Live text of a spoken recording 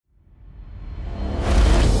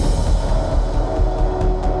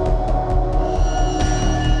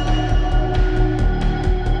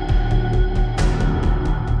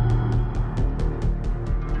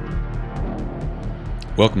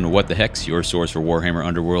Welcome to What the Hex, your source for Warhammer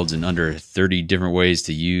Underworlds and under 30 different ways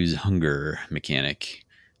to use hunger mechanic.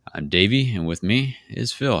 I'm Davey, and with me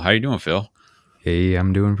is Phil. How you doing, Phil? Hey,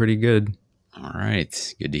 I'm doing pretty good. All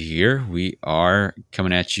right, good to hear. We are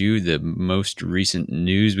coming at you. The most recent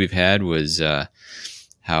news we've had was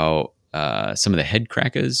how some of the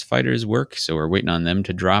Headcrackers fighters work, so we're waiting on them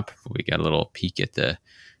to drop. We got a little peek at the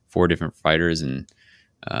 4 different fighters and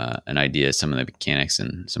an idea of some of the mechanics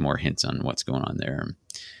and some more hints on what's going on there.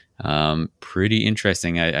 Pretty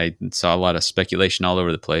interesting. I saw a lot of speculation all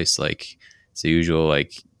over the place. Like it's the usual,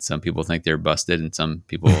 like some people think they're busted and some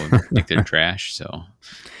people think they're trash. So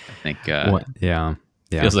I think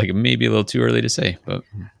feels like it may be a little too early to say, but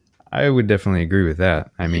I would definitely agree with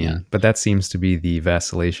that. I mean, but that seems to be the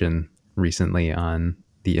vacillation recently on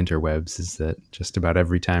the interwebs, is that just about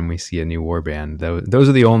every time we see a new warband, those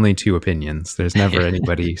are the only 2 opinions. There's never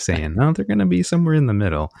anybody saying, no, they're going to be somewhere in the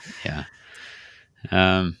middle. Yeah.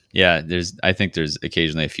 I think there's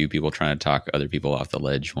occasionally a few people trying to talk other people off the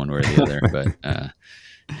ledge one way or the other, but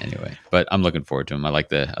anyway, but I'm looking forward to them. I like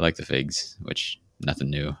the figs, which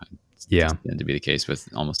nothing new. It's tend to be the case with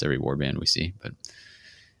almost every warband we see, but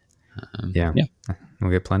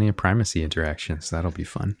we'll get plenty of primacy interactions. So that'll be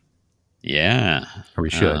fun. Yeah. Or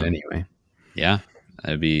we should anyway. Yeah.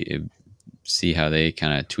 See how they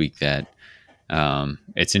kind of tweak that.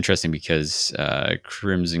 It's interesting because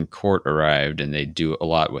Crimson Court arrived and they do a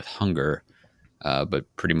lot with hunger,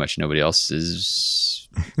 but pretty much nobody else is,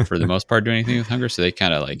 for the most part, doing anything with hunger. So they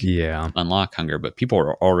kind of unlock hunger, but people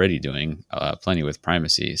are already doing plenty with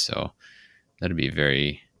primacy. So that'd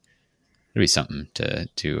be something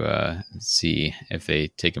to see if they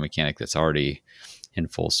take a mechanic that's already in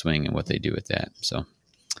full swing and what they do with that. So,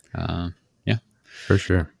 for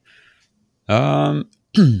sure. You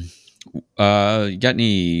got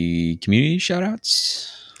any community shout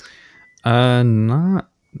outs? Not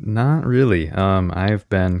really. I've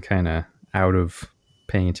been kind of out of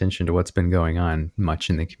paying attention to what's been going on much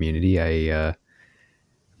in the community. I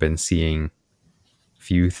been seeing a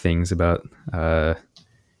few things about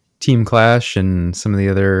Team Clash and some of the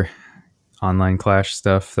other online Clash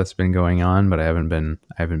stuff that's been going on, but I haven't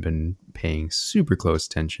been paying super close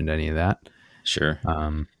attention to any of that. Sure.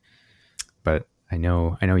 But I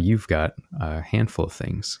know you've got a handful of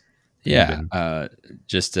things. Yeah.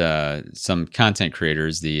 Just some content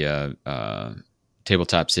creators. The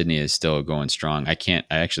Tabletop Sydney is still going strong. I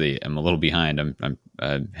actually am a little behind. I'm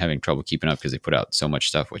having trouble keeping up because they put out so much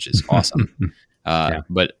stuff, which is awesome.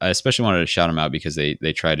 But I especially wanted to shout them out because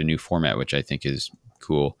they tried a new format, which I think is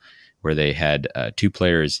cool, where they had 2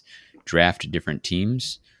 players draft different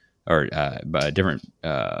teams or different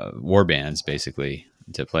war bands basically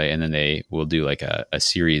to play, and then they will do like a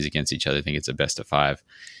series against each other. I think it's a best of 5,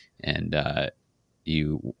 and I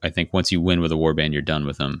think once you win with a warband, you're done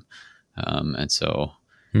with them, and so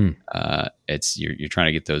it's you're trying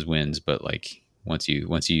to get those wins, but like once you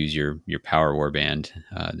use your power warband,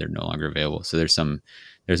 they're no longer available. So there's some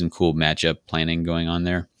cool matchup planning going on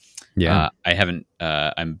there. I haven't.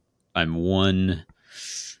 I'm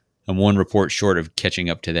one report short of catching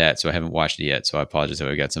up to that, so I haven't watched it yet. So I apologize if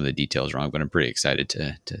I got some of the details wrong, but I'm pretty excited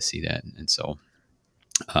to see that. And so,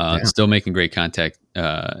 still making great contact,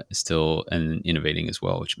 still and innovating as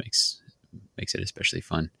well, which makes it especially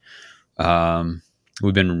fun.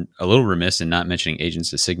 We've been a little remiss in not mentioning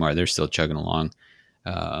Agents of Sigmar. They're still chugging along.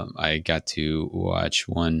 I got to watch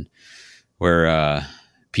one where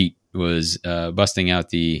Pete was busting out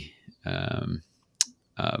the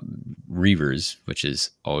Reavers, which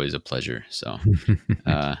is always a pleasure. So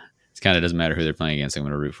it kind of doesn't matter who they're playing against. I'm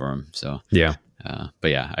going to root for them. So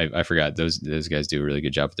but yeah, I forgot those guys do a really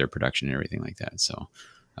good job with their production and everything like that. So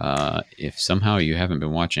if somehow you haven't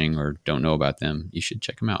been watching or don't know about them, you should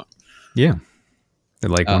check them out. Yeah, they're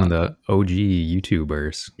like one of the OG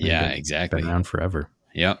YouTubers. Exactly. Been around forever.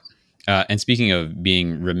 Yep. And speaking of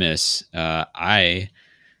being remiss, this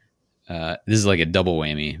is like a double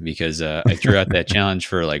whammy because I threw out that challenge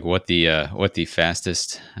for like what the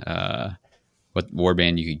fastest what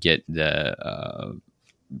warband you could get the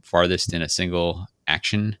farthest in a single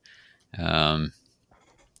action, and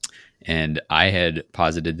I had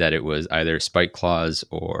posited that it was either Spike Claws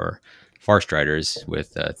or Farstriders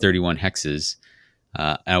with 31 hexes.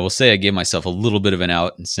 And I will say I gave myself a little bit of an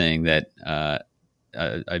out in saying that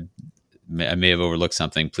I may have overlooked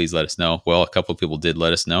something. Please let us know. Well, a couple of people did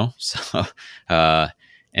let us know. So, and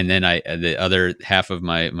then the other half of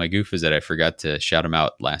my goof is that I forgot to shout them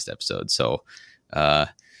out last episode. So,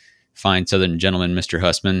 fine Southern gentleman, Mr.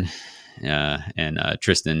 Hussman, and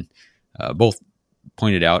Tristan, both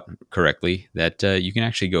pointed out correctly that you can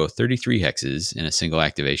actually go 33 hexes in a single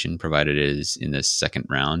activation, provided it is in the second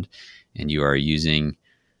round, and you are using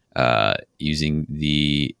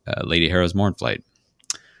the Lady Harrow's Mournflight,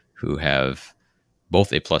 who have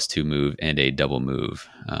both a +2 move and a double move,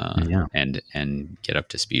 and get up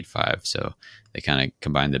to speed 5. So they kind of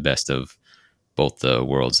combine the best of both the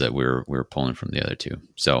worlds that we're pulling from the other two.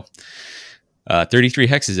 So 33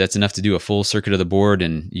 hexes, that's enough to do a full circuit of the board,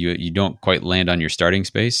 and you don't quite land on your starting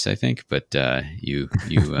space, I think, but you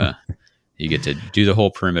get to do the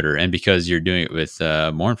whole perimeter. And because you're doing it with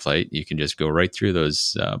Mournflight, you can just go right through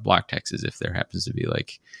those blocked hexes if there happens to be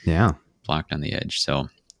blocked on the edge. So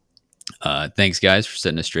thanks, guys, for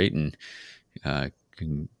setting us straight, and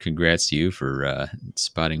congrats to you for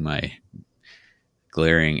spotting my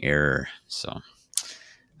glaring error. So,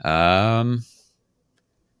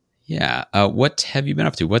 what have you been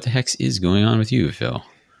up to? What the heck is going on with you, Phil?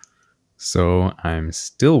 So I'm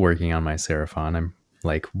still working on my Seraphon. I'm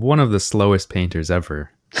like one of the slowest painters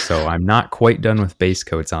ever. So I'm not quite done with base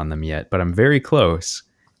coats on them yet, but I'm very close.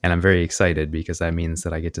 And I'm very excited because that means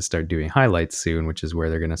that I get to start doing highlights soon, which is where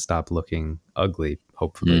they're going to stop looking ugly,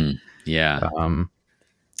 hopefully.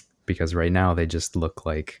 Because right now they just look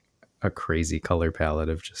like a crazy color palette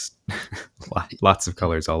of just lots of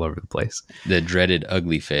colors all over the place. The dreaded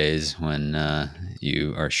ugly phase when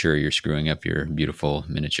you are sure you're screwing up your beautiful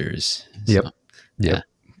miniatures. So, yep,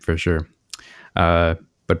 for sure.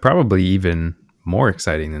 But probably even more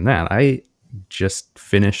exciting than that, I just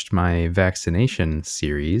finished my vaccination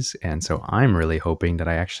series, and so I'm really hoping that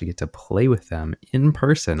I actually get to play with them in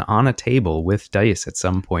person on a table with dice at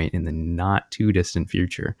some point in the not too distant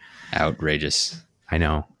future. Outrageous. I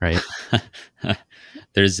know, right?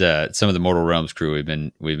 There's some of the Mortal Realms crew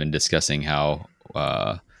we've been discussing how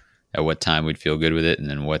at what time we'd feel good with it, and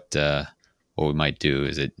then what we might do.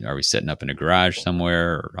 Are we setting up in a garage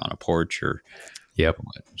somewhere or on a porch or what?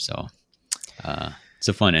 So it's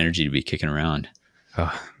a fun energy to be kicking around.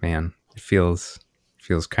 Oh man, it feels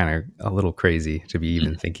kind of a little crazy to be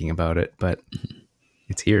even thinking about it, but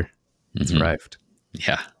it's here. It's arrived.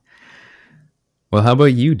 Yeah. Well, how about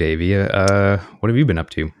you, Davey? What have you been up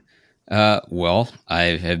to? Well, I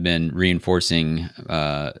have been reinforcing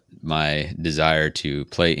my desire to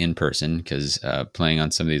play in person, because playing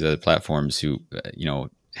on some of these other platforms, who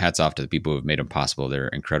hats off to the people who have made them possible. They're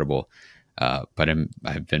incredible. But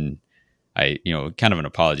I've been kind of an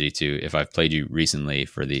apology to if I've played you recently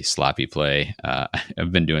for the sloppy play.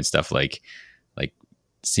 I've been doing stuff like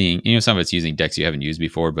seeing, some of it's using decks you haven't used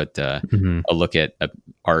before, but I'll look at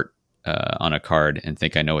art on a card and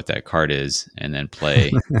think I know what that card is, and then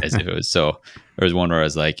play as if it was. So there was one where I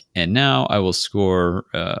was like, and now I will score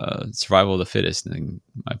survival of the fittest. And then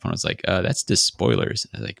my opponent's like, that's just spoilers.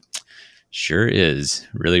 And I was like, sure is.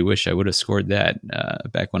 Really wish I would have scored that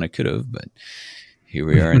back when I could have, but here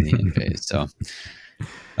we are in the end phase. So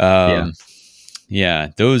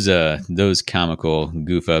those comical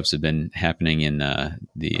goof ups have been happening in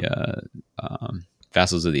the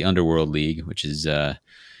Vassals of the Underworld League, which is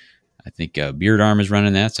I think Beard Arm is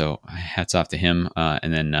running that, so hats off to him.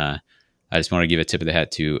 And then I just want to give a tip of the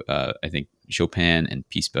hat to I think Chopin and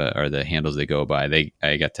Pispa are the handles they go by.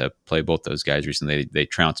 I got to play both those guys recently. They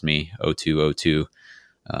trounced me 0-2,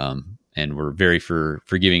 and were very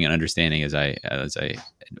forgiving and understanding as I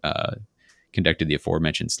conducted the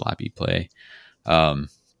aforementioned sloppy play. But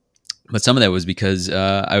some of that was because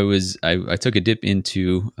I took a dip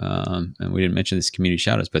into and we didn't mention this community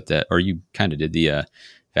shout-outs, or you kind of did, the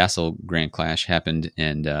Vassal Grand Clash happened,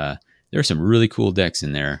 and there were some really cool decks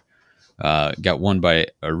in there. Got won by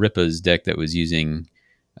Aripa's deck that was using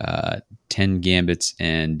 10 gambits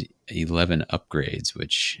and 11 upgrades,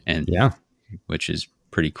 which is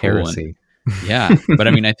pretty cool. Heresy. But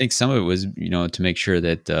I mean, I think some of it was to make sure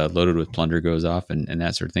that Loaded with Plunder goes off and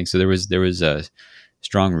that sort of thing. So there was a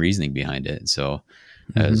strong reasoning behind it. So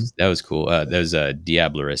that was cool. That was a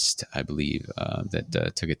Diablerist, I believe,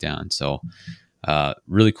 that took it down. So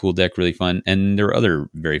really cool deck, really fun. And there were other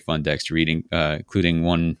very fun decks to reading, including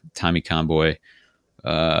one Tommy Conboy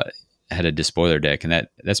had a Despoiler deck, and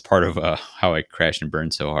that's part of how I crashed and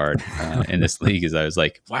burned so hard in this league. Is I was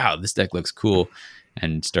like, wow, this deck looks cool,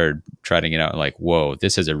 and started trying it out. Like, whoa,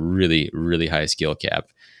 this has a really, really high skill cap.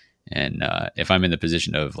 And if I'm in the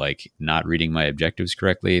position of like not reading my objectives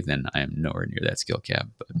correctly, then I am nowhere near that skill cap.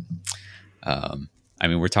 But I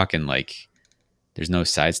mean, we're talking like there's no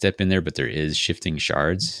sidestep in there, but there is shifting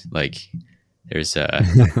shards. Like there's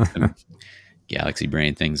some galaxy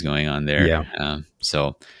brain things going on there. Yeah.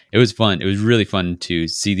 So it was fun. It was really fun to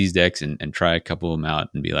see these decks and try a couple of them out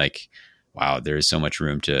and be like, wow, there's so much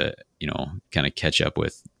room to, kind of catch up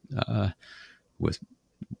with with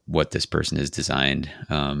what this person has designed.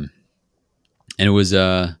 And it was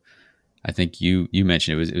I think you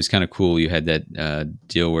mentioned it was kind of cool. You had that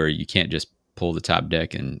deal where you can't just pull the top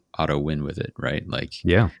deck and auto win with it, right? Like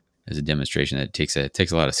Yeah. as a demonstration, that it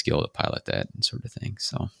takes a lot of skill to pilot that and sort of thing.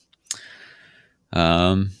 So,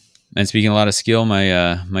 and speaking of a lot of skill,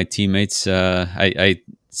 my teammates, I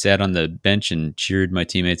sat on the bench and cheered my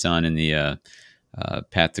teammates on in the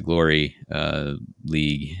Path to Glory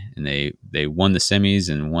league, and they won the semis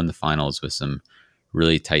and won the finals with some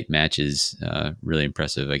really tight matches. Really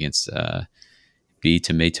impressive against B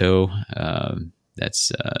Tomato.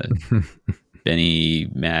 That's Benny,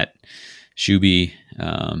 Matt, Shuby,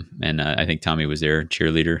 and I think Tommy was their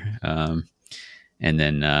cheerleader. And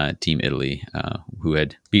then Team Italy, who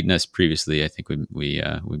had beaten us previously. I think we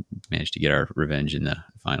managed to get our revenge in the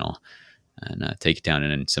final and take it down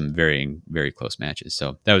in some very, very close matches.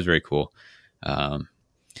 So that was very cool.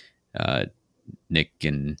 Nick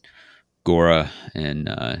and Gora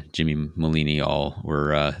and Jimmy Molini all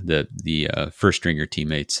were the first stringer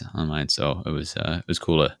teammates on mine. So it was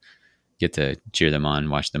cool to get to cheer them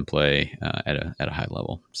on, watch them play at a high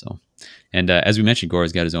level. So, and as we mentioned,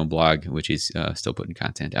 Gora's got his own blog, which he's still putting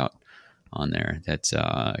content out on there. That's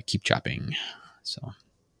Keep Chopping. So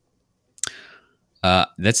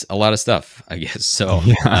that's a lot of stuff, I guess. So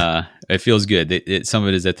it feels good. Some of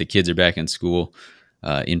it is that the kids are back in school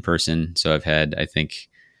in person. So I've had, I think,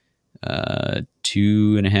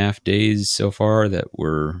 2.5 days so far that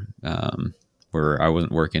were where I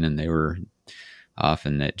wasn't working and they were off,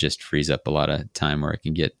 and that just frees up a lot of time where I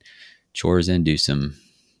can get chores and do some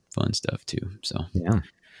fun stuff too. So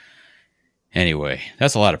anyway,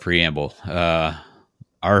 that's a lot of preamble. Our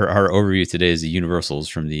overview today is the Universals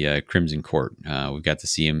from the Crimson Court. We've got to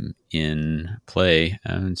see them in play,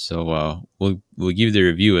 and so we'll give you the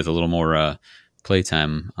review with a little more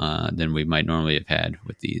playtime than we might normally have had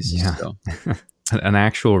with these. Yeah. So. An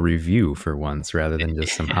actual review for once rather than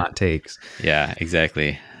just some hot takes. Yeah,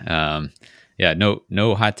 exactly. Yeah,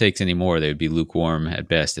 no hot takes anymore. They would be lukewarm at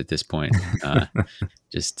best at this point.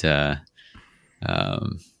 Just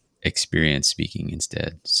experience speaking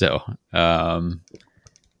instead. So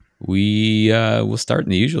we'll start in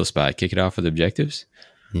the usual spot. Kick it off with objectives.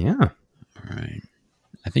 Yeah. All right.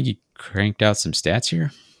 I think you cranked out some stats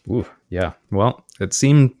here. Ooh, yeah. Well, it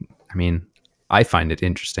seemed, I mean, I find it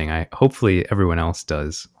interesting. Hopefully everyone else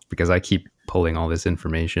does, because I keep pulling all this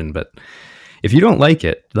information. But if you don't like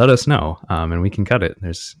it, let us know, and we can cut it.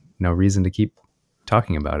 There's no reason to keep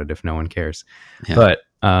talking about it if no one cares. Yeah.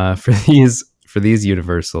 But for these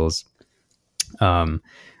Universals,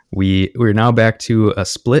 we're now back to a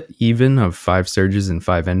split even of 5 surges and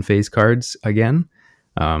 5 end phase cards again,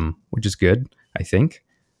 which is good, I think.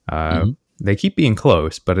 They keep being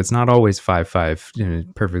close, but it's not always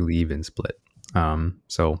 5-5, perfectly even split.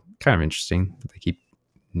 So kind of interesting that they keep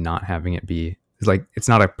not having it be. It's like it's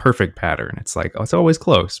not a perfect pattern. It's like, oh, it's always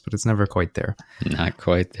close, but it's never quite there. Not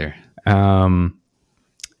quite there. And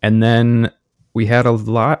then we had a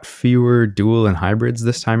lot fewer dual and hybrids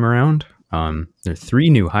this time around. There are 3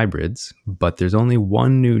 new hybrids, but there's only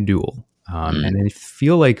 1 new dual. And I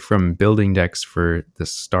feel like from building decks for the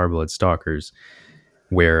Starblood Stalkers,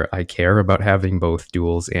 where I care about having both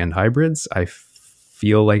duals and hybrids, I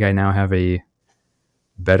feel like I now have a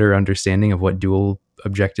better understanding of what dual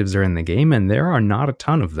objectives are in the game, and there are not a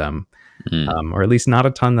ton of them, or at least not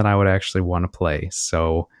a ton that I would actually want to play.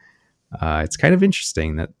 So it's kind of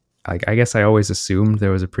interesting that I guess I always assumed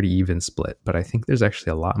there was a pretty even split, but I think there's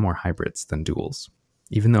actually a lot more hybrids than duals,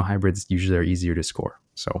 even though hybrids usually are easier to score.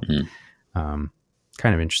 So kind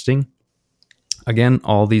of interesting. Again,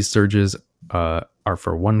 all these surges are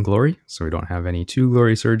for 1 glory, so we don't have any 2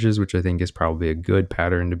 glory surges, which I think is probably a good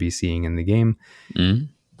pattern to be seeing in the game.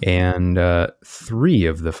 And 3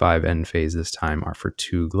 of the 5 end phase this time are for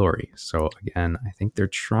 2 glory. So again, I think they're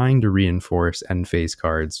trying to reinforce end phase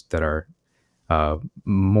cards that are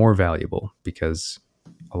more valuable, because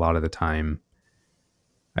a lot of the time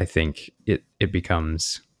I think it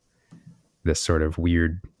becomes this sort of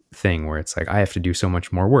weird thing where it's like I have to do so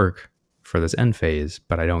much more work for this end phase,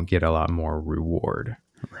 but I don't get a lot more reward.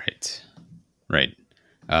 Right.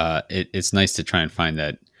 It's nice to try and find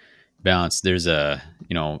that balance. There's the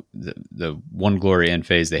 1 glory end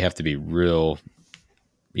phase, they have to be real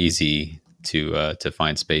easy to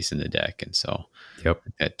find space in the deck, and so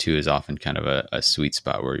that 2 is often kind of a sweet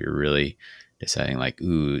spot where you're really deciding like,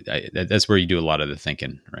 ooh, that's where you do a lot of the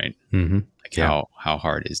thinking, right? Like how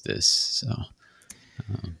hard is this? So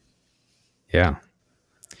yeah.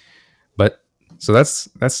 But so that's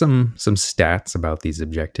some stats about these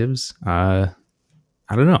objectives. I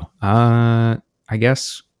don't know. I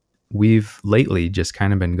guess we've lately just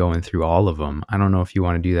kind of been going through all of them. I don't know if you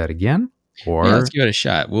want to do that again Yeah, let's or give it a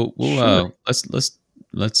shot. We'll sure.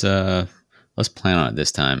 let's uh let's plan on it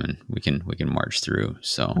this time, and we can march through.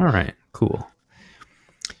 So All right, cool.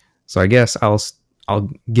 So I guess I'll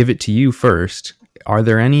give it to you first. Are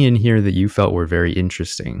there any in here that you felt were very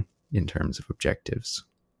interesting in terms of objectives?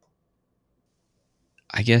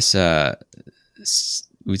 I guess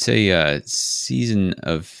we'd say Season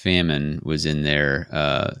of Famine was in there.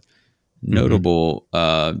 Mm-hmm. Notable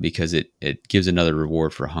because it gives another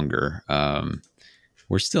reward for hunger.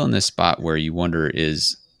 We're still in this spot where you wonder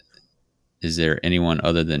is there anyone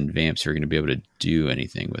other than Vamps who are going to be able to do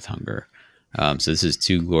anything with hunger? So this is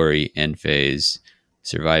 2 glory end phase.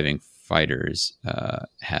 Surviving fighters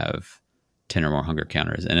have 10 or more hunger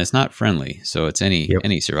counters, and it's not friendly. So it's Yep.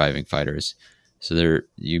 any surviving fighters. So there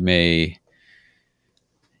you may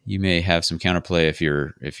have some counterplay if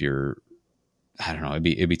you're I don't know.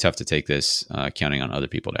 It'd be tough to take this counting on other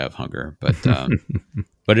people to have hunger, but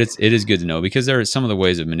it is good to know because there are some of the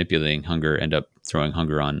ways of manipulating hunger end up throwing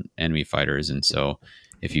hunger on enemy fighters, and so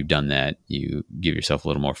if you've done that, you give yourself a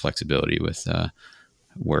little more flexibility with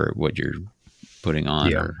what you're putting on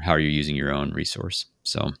Yeah. or how you're using your own resource.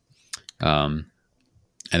 So um,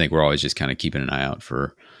 I think we're always just kind of keeping an eye out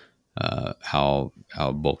for how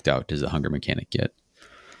bulked out does the hunger mechanic get.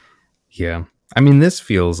 Yeah. I mean, this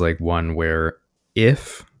feels like one where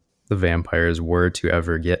if the vampires were to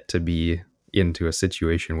ever get to be into a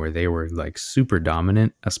situation where they were like super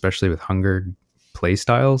dominant, especially with hunger play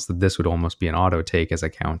styles, that this would almost be an auto take as a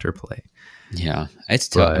counterplay. Yeah, it's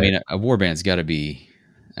tough. I But mean, a warband's got to be.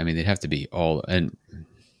 I mean, they'd have to be all, and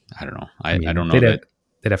I don't know. I I mean, don't know that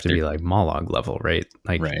they'd have to they're be like Mollog level, right?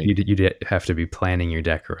 Like right. you'd have to be planning your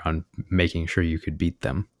deck around making sure you could beat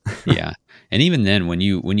them. Yeah, and even then, when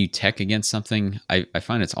you tech against something, I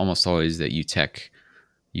find it's almost always that you tech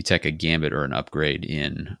a gambit or an upgrade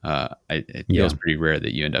in. It feels Yeah. pretty rare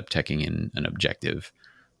that you end up teching in an objective.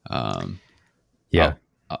 Um, Yeah.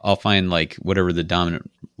 I'll find like whatever the dominant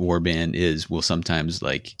warband is will sometimes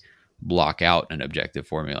like block out an objective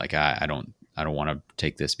for me. Like I don't want to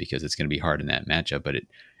take this because it's going to be hard in that matchup, but it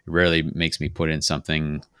rarely makes me put in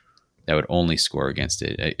something that would only score against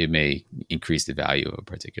it. It may increase the value of a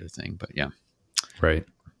particular thing, but yeah. Right.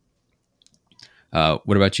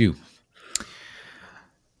 What about you?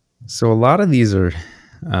 So a lot of these are,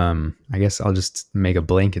 I guess I'll just make a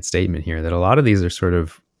blanket statement here that a lot of these are sort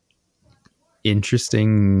of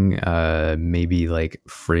interesting, maybe like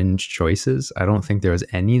fringe choices. I don't think there was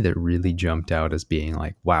any that really jumped out as being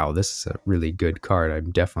like, wow, this is a really good card.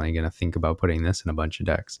 I'm definitely going to think about putting this in a bunch of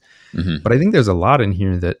decks. Mm-hmm. But I think there's a lot in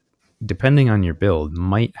here that, depending on your build,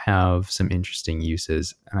 might have some interesting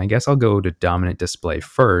uses. And I guess I'll go to Dominant Display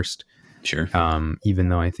first, Sure. even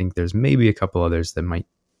though I think there's maybe a couple others that might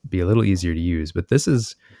be a little easier to use. But this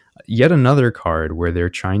is yet another card where they're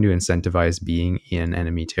trying to incentivize being in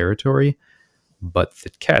enemy territory. But the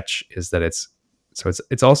catch is that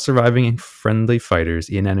it's all surviving friendly fighters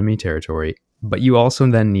in enemy territory, but you also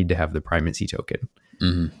then need to have the primacy token.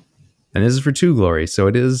 Mm-hmm. And this is for 2 glory, so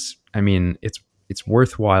it is, I mean, it's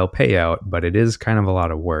worthwhile payout, but it is kind of a lot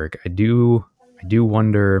of work. I do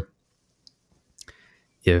wonder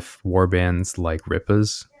if warbands like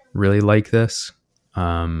Rippas really like this.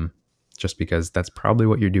 Just because that's probably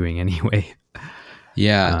what you're doing anyway.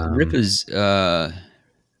 Yeah, Um,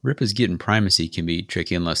 Rippa's getting primacy can be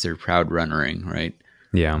tricky unless they're proud runnering, right?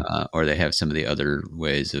 yeah. Or they have some of the other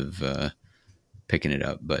ways of picking it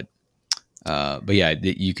up. But yeah,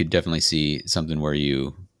 you could definitely see something where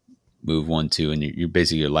you move 1-2, and you're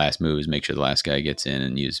basically your last move is make sure the last guy gets in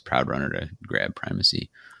and use proud runner to grab primacy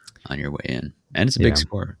on your way in, and it's a big Yeah.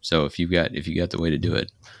 score. So if you got the way to do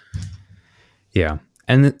it, Yeah.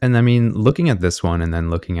 And I mean, looking at this one and then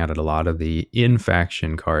looking at it, a lot of the in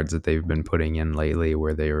faction cards that they've been putting in lately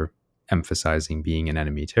where they're emphasizing being in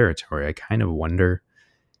enemy territory, I kind of wonder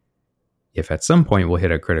if at some point we'll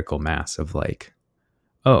hit a critical mass of like,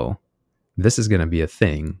 oh, this is going to be a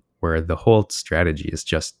thing where the whole strategy is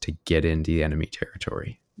just to get into the enemy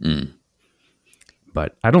territory. mm.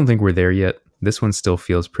 But I don't think we're there yet. This one still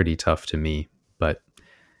feels pretty tough to me, but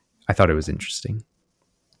I thought it was interesting.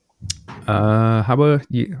 How about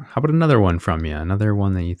you? How about another one from you? Another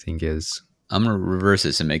one that you think is I'm gonna reverse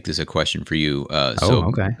this and make this a question for you. oh So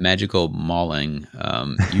okay, magical mauling.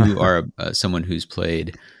 You are someone who's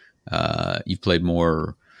played. You've played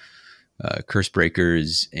more Curse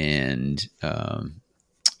Breakers and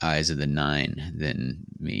Eyes of the Nine than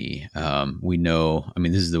me. We know. I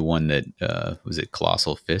mean, this is the one that was it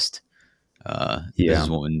Colossal Fist. This yeah, is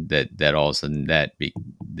one that all of a sudden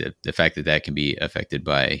the fact that can be affected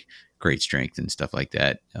by great strength and stuff like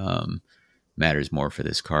that matters more for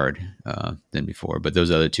this card than before. But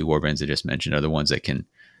those other two warbands I just mentioned are the ones that can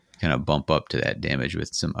kind of bump up to that damage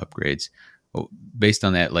with some upgrades. Well, based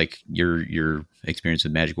on that, like your experience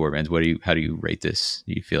with Magic Warbands, how do you rate this?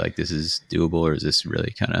 Do you feel like this is doable, or is this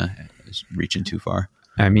really kind of reaching too far?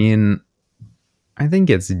 I mean, I think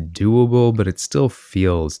it's doable, but it still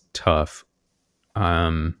feels tough.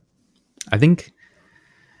 I think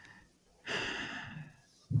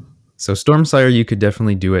so. Stormsire, you could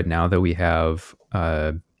definitely do it now that we have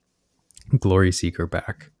Glory Seeker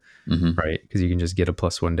back, right? Because you can just get a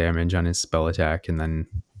 +1 damage on his spell attack, and then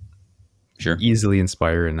easily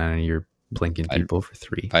inspire, and then you're plinking people for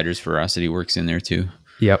 3. Fighter's Ferocity works in there too.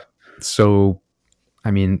 Yep. So, I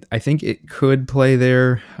mean, I think it could play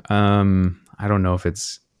there. I don't know if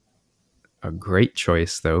it's a great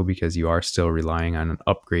choice though, because you are still relying on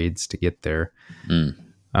upgrades to get there.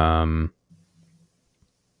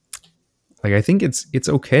 Like, I think it's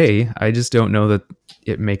okay. I just don't know that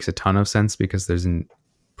it makes a ton of sense, because there's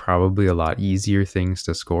probably a lot easier things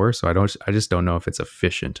to score. So I just don't know if it's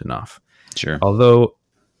efficient enough. Sure. Although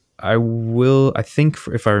I think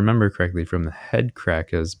if I remember correctly from the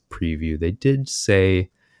Headcrackers preview, they did say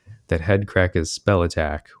that Headcrackers spell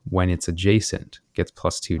attack, when it's adjacent, gets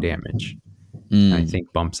 +2 damage. I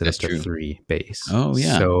think bumps it up to 3 base. Oh,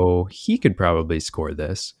 yeah. So he could probably score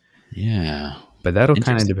this. Yeah. But that'll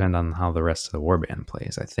kind of depend on how the rest of the warband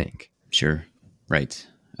plays, I think. Sure. Right.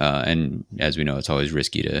 And as we know, it's always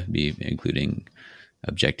risky to be including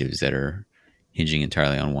objectives that are hinging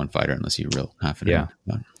entirely on one fighter unless you're real confident.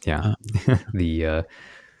 Yeah.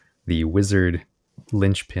 The wizard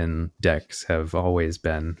linchpin decks have always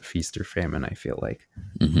been feast or famine, I feel like.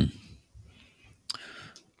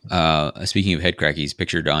 Speaking of Headcrackies,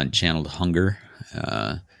 pictured on Channeled Hunger,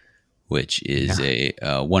 which is a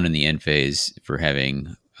one in the end phase for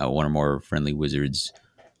having one or more friendly wizards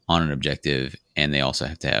on an objective, and they also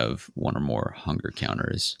have to have one or more hunger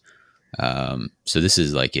counters. So this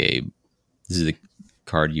is the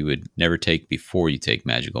card you would never take before you take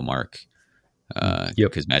Magical Mark,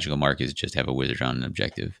 because Magical Mark is just have a wizard on an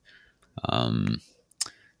objective. And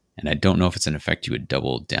I don't know if it's an effect you would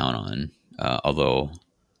double down on, although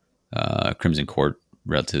Crimson Court,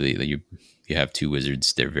 relatively, you have 2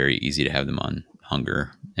 wizards, they're very easy to have them on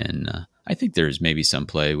hunger. And I think there's maybe some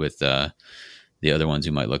play with the other ones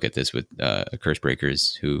who might look at this with Curse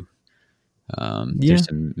Breakers, who there's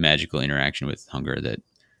some magical interaction with hunger that,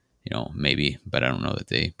 maybe, but I don't know that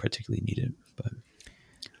they particularly need it. But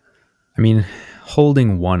I mean,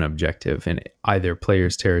 holding one objective in either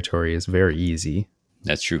player's territory is very easy.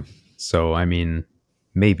 That's true. So, I mean,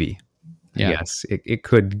 maybe. Yes, it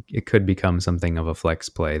could become something of a flex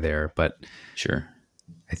play there, but sure.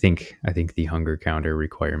 I think the hunger counter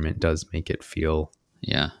requirement does make it feel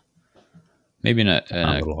maybe in a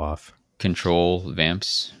little off. Control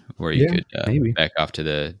Vamps where you could back off to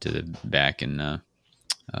the back and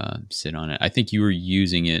sit on it. I think you were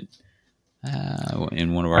using it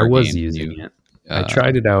in one of our games. I was using it. I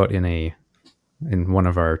tried it out in one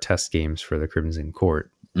of our test games for the Crimson Court,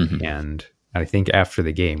 and I think after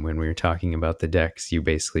the game, when we were talking about the decks, you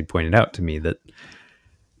basically pointed out to me that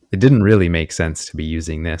it didn't really make sense to be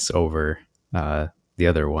using this over the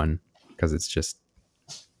other one, because it's just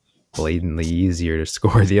blatantly easier to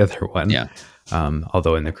score the other one. Yeah.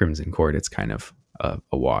 Although in the Crimson Court, it's kind of a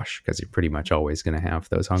wash, because you're pretty much always going to have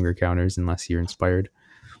those hunger counters unless you're inspired.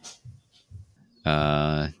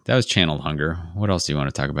 That was Channeled Hunger. What else do you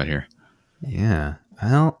want to talk about here? Yeah.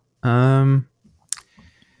 Well,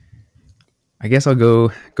 I guess I'll go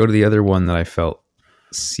to the other one that I felt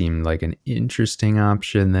seemed like an interesting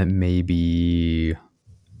option that maybe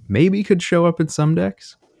could show up in some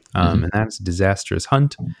decks. And that's Disastrous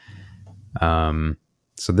Hunt.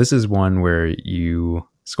 So this is one where you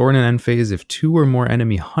score in an end phase if 2 or more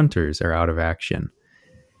enemy hunters are out of action.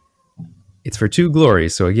 It's for 2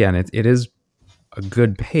 glories, so again, it is a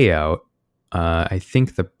good payout. I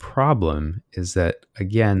think the problem is that,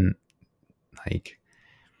 again, like,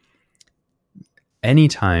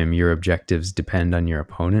 anytime your objectives depend on your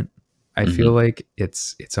opponent, I feel like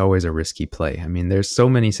it's always a risky play. I mean, there's so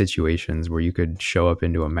many situations where you could show up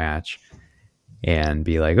into a match and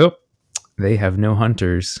be like, oh, they have no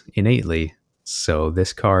hunters innately, so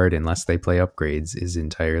this card, unless they play upgrades, is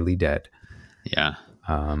entirely dead. Yeah.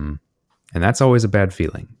 And that's always a bad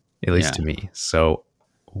feeling, at least to me. So,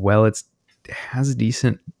 it has a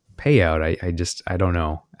decent payout. I don't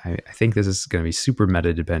know. I think this is going to be super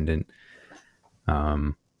meta dependent.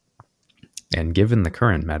 And given the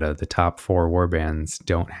current meta, the top 4 warbands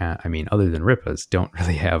don't have, other than Ripa's, don't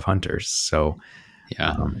really have hunters. So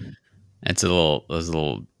it's those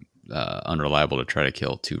little unreliable to try to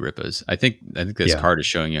kill 2 Rippas. I think this Yeah. card is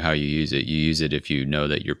showing you how you use it. You use it if you know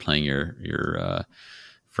that you're playing your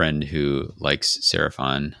friend who likes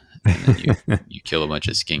Seraphon, and then you kill a bunch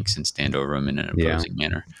of skinks and stand over them in an Yeah. opposing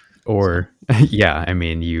manner. Or yeah, I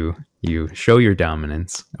mean you show your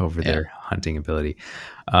dominance over Yeah. their hunting ability.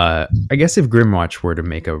 I guess if Grimwatch were to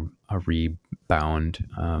make a rebound,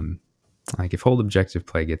 like if hold objective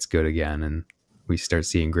play gets good again and we start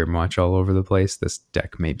seeing Grimwatch all over the place, this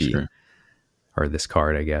deck maybe, Sure. or this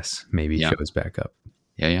card, I guess, maybe Yeah. shows back up.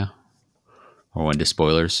 Yeah. Or when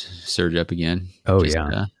Despoilers surge up again. Oh, just,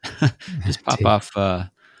 yeah. Just pop off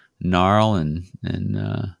Gnarl and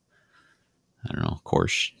I don't know,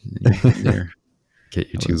 Korsh there. Get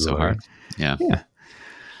you That two wasn't so hard. Yeah.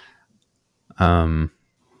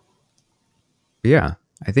 Yeah.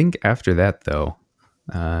 I think after that, though,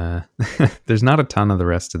 there's not a ton of the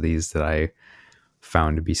rest of these that I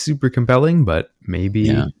found to be super compelling, but maybe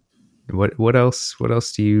Yeah. what else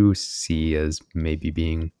do you see as maybe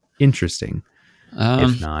being interesting,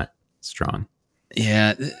 if not strong?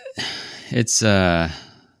 Yeah, it's kind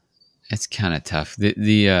of tough.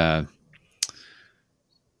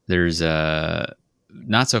 There's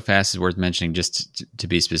not so fast is worth mentioning, just to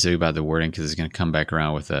be specific about the wording, because it's going to come back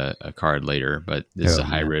around with a card later. But this is a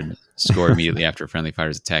hybrid. Score immediately after a friendly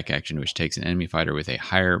fighter's attack action, which takes an enemy fighter with a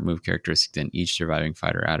higher move characteristic than each surviving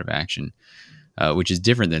fighter out of action, which is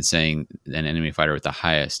different than saying an enemy fighter with the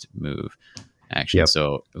highest move action. Yep.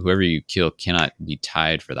 So whoever you kill cannot be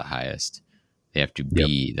tied for the highest. They have to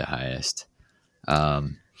be the highest.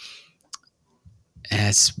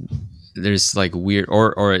 There's like weird,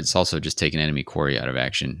 or it's also just take an enemy quarry out of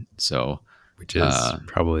action. So, which is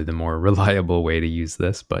probably the more reliable way to use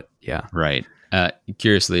this, but yeah. Right.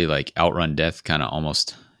 Curiously, like Outrun Death kind of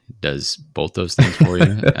almost does both those things for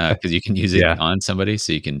you, because you can use it on somebody.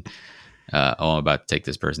 So you can, I'm about to take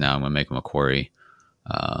this person out. I'm going to make them a quarry.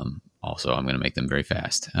 Also, I'm going to make them very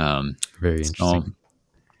fast. Very interesting. So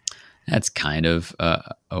that's kind of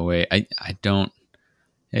a way.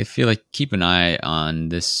 I feel like keep an eye on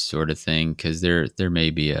this sort of thing, because there may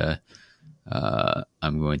be I'm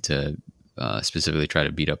going to specifically try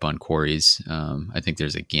to beat up on quarries. I think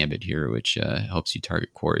there's a gambit here which helps you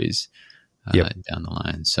target quarries down the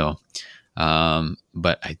line. So,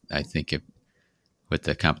 but I think with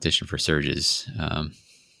the competition for surges,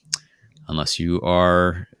 unless you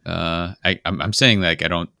are, I'm saying, like, I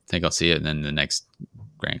don't think I'll see it, and then the next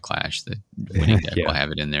Grand Clash, the winning deck will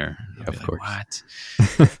have it in there. Of course.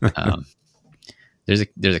 What?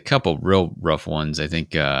 There's a couple real rough ones. I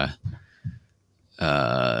think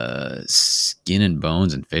Skin and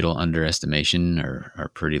Bones and Fatal Underestimation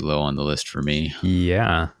are pretty low on the list for me.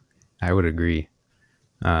 Yeah, I would agree.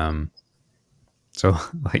 So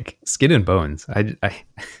like Skin and Bones, I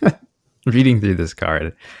reading through this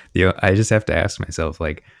card, I just have to ask myself,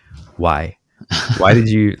 like, why did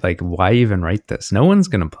you, like, why even write this? No one's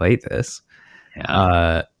gonna play this.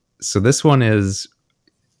 So this one is,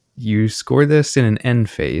 you score this in an end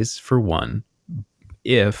phase for 1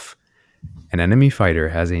 if an enemy fighter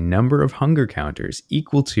has a number of hunger counters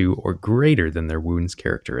equal to or greater than their wounds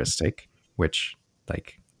characteristic, which,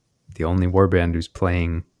 like, the only warband who's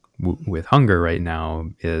playing with hunger right now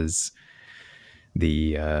is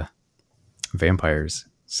the vampires.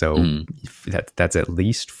 So that's at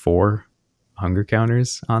least 4 hunger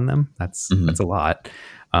counters on them. That's a lot.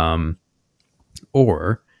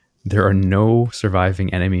 Or there are no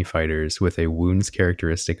surviving enemy fighters with a wounds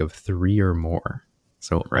characteristic of 3 or more.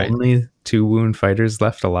 So only 2 wound fighters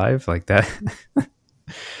left alive, like that.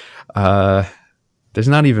 There's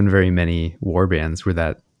not even very many warbands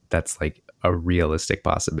where that's like a realistic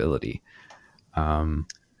possibility.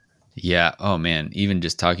 Yeah. Oh man. Even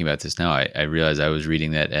just talking about this now, I realized I was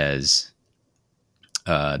reading that as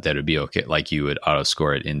that would be okay. Like you would auto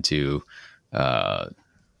score it into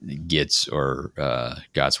Gits or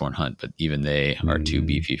Godsworn Hunt, but even they are too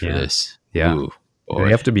beefy for this. Yeah. Ooh, they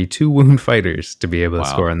have to be 2 wound fighters to be able to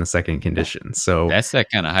score on the second condition. So that's that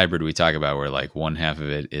kind of hybrid we talk about, where like one half of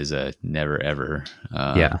it is a never ever.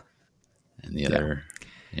 And the other,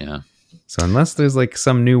 So unless there's like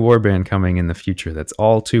some new warband coming in the future that's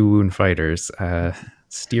all 2 wound fighters,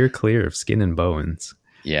 steer clear of Skin and Bones.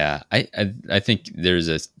 Yeah, I think there's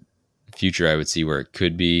a future I would see where it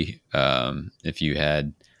could be, if you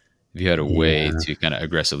had a way to kind of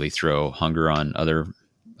aggressively throw hunger on other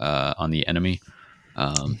on the enemy,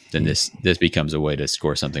 then this becomes a way to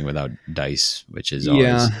score something without dice, which is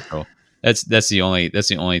always so. That's the only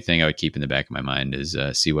thing I would keep in the back of my mind is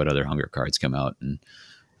see what other hunger cards come out, and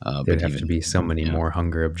there'd have to be so many more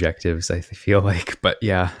hunger objectives, I feel like, but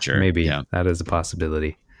maybe that is a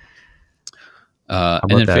possibility. How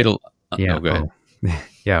And about then that? fatal. Yeah. Oh, go ahead. Oh,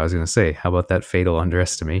 yeah. I was gonna say, how about that fatal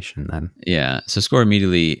underestimation then? Yeah. So score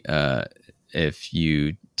immediately if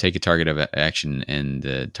you take a target of action and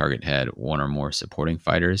the target had one or more supporting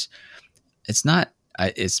fighters. It's not.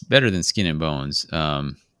 It's better than skin and bones,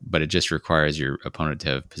 but it just requires your opponent to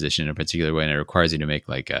have position in a particular way, and it requires you to make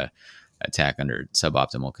like a attack under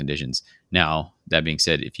suboptimal conditions. Now, that being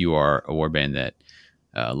said, if you are a warband that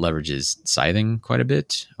leverages scything quite a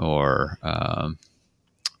bit, or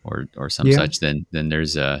some Yeah. such, then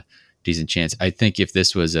there's a decent chance. I think if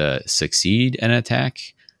this was a succeed an attack,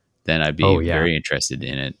 then I'd be Oh yeah. very interested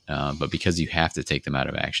in it. But because you have to take them out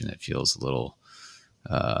of action, it feels a little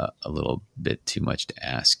bit too much to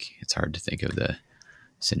ask. It's hard to think of the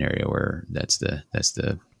scenario where that's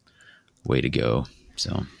the way to go.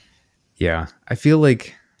 So Yeah. I feel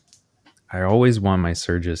like I always want my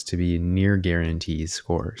surges to be near guaranteed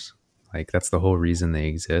scores. Like that's the whole reason they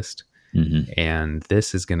exist. mm-hmm. And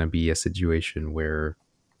this is going to be a situation where,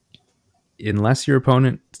 unless your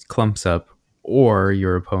opponent clumps up or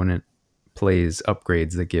your opponent plays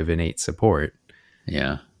upgrades that give innate support,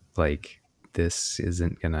 Yeah, like this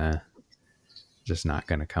isn't gonna just not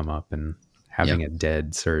gonna come up. And yep, having a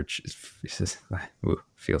dead search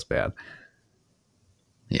feels bad.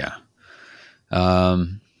 yeah.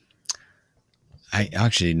 Um, I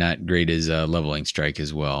actually not great as leveling strike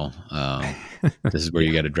as well. This is where you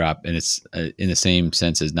Yeah. got to drop, and it's in the same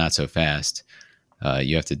sense as not so fast.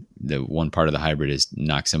 You have to. The one part of the hybrid is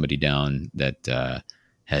knock somebody down that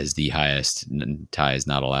has the highest tie is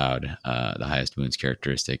not allowed, the highest wounds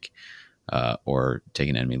characteristic, or take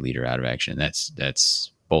an enemy leader out of action.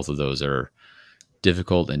 That's both of those are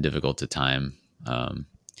difficult and difficult to time.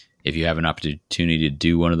 If you have an opportunity to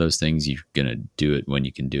do one of those things, you're gonna do it when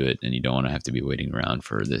you can do it, and you don't want to have to be waiting around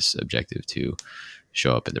for this objective to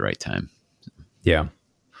show up at the right time. Yeah.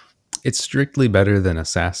 It's strictly better than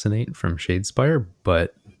Assassinate from Shadespire,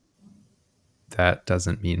 but that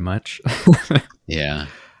doesn't mean much. Yeah,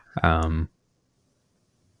 um,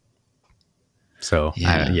 so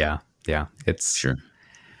yeah, yeah. It's sure.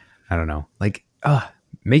 I don't know, like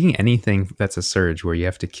making anything that's a surge where you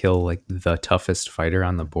have to kill like the toughest fighter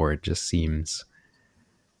on the board just seems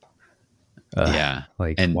Yeah,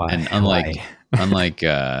 like and why and unlike why unlike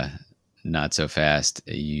not so fast,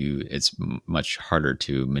 it's much harder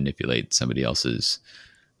to manipulate somebody else's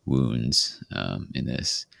wounds in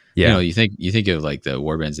this. yeah You think of like the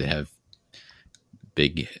warbands that have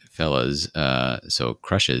big fellas, so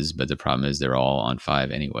crushes, but the problem is they're all on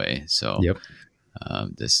 5 anyway. So yep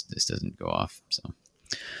this doesn't go off. So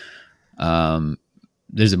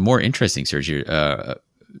there's a more interesting search here.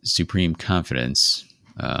 Supreme Confidence.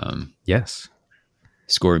 yes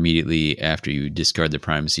Score immediately after you discard the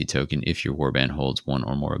primacy token if your warband holds one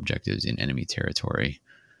or more objectives in enemy territory.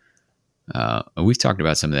 We've talked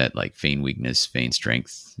about some of that, like feign weakness, feign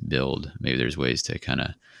strength build. Maybe there's ways to kind of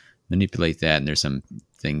manipulate that, and there's some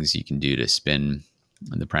things you can do to spin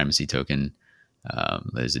the primacy token.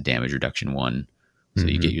 There's a damage reduction one, so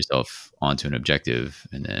you get yourself onto an objective,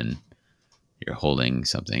 and then you're holding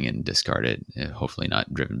something and discard it, hopefully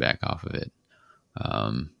not driven back off of it.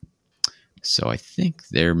 So I think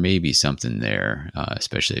there may be something there,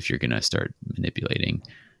 especially if you're going to start manipulating.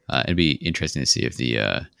 It'd be interesting to see if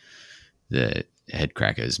the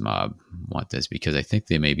Headcrackers mob want this, because I think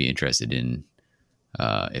they may be interested in,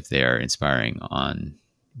 if they are inspiring on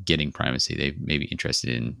getting primacy, they may be interested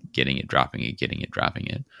in getting it, dropping it, getting it, dropping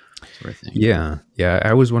it, sort of thing. yeah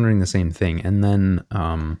I was wondering the same thing. And then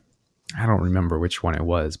I don't remember which one it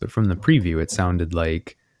was, but from the preview it sounded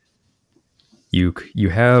like you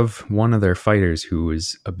have one of their fighters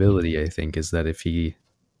whose ability, I think, is that if he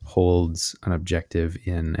holds an objective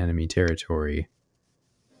in enemy territory,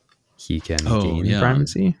 he can Oh gain yeah,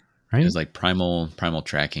 primacy, it right? was like primal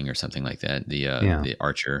tracking or something like that. Yeah. The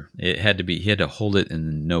archer, it had to be, he had to hold it,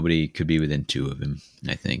 and nobody could be within 2 of him,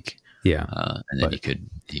 I think. Yeah. And then But he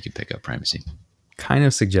could pick up primacy. kind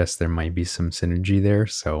of suggests there might be some synergy there.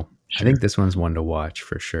 So I Sure. think this one's one to watch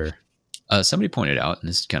for sure. Somebody pointed out, and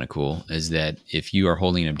this is kind of cool, is that if you are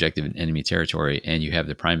holding an objective in enemy territory and you have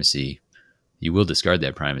the primacy, you will discard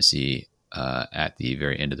that primacy at the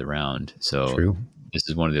very end of the round. So True. this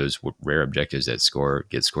is one of those rare objectives that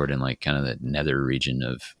get scored in like kind of the nether region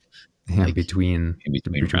of Yeah, like between in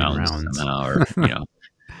between rounds somehow, or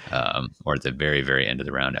or at the very very end of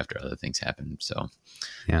the round after other things happen. So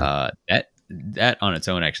Yeah. that on its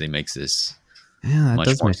own actually makes this Yeah, that much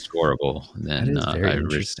does more make scoreable that than is very I originally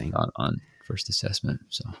interesting. thought on first assessment.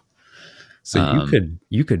 So So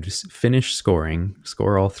you could finish scoring,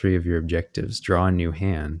 score all 3 of your objectives, draw a new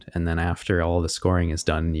hand, and then after all the scoring is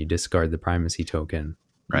done, you discard the primacy token.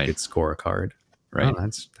 You right. could score a card. right?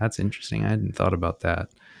 That's interesting. I hadn't thought about that.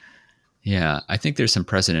 Yeah, I think there's some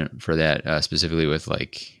precedent for that, specifically with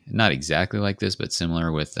like not exactly like this, but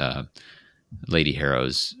similar with Lady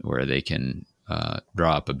Harrows, where they can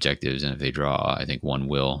draw up objectives, and if they draw, I think one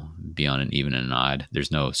will be on an even and an odd.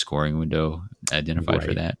 There's no scoring window identified for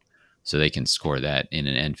Right. that, so they can score that in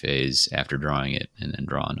an end phase after drawing it, and then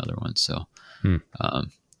draw another one. So Hmm.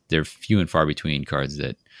 they're few and far between cards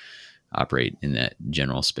that operate in that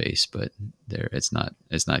general space, but it's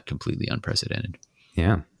not completely unprecedented.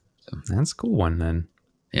 Yeah. That's a cool one then.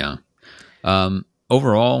 Yeah.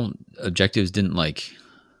 Overall, objectives didn't like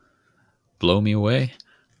blow me away.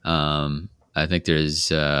 I think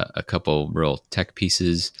there's a couple real tech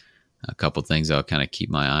pieces, a couple things I'll kind of keep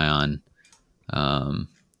my eye on.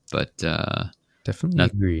 But Definitely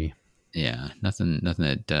not, agree. yeah, nothing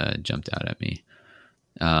that jumped out at me.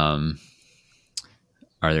 Are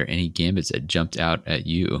there any gambits that jumped out at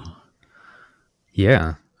you?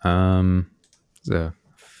 Yeah. There's a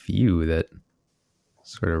few that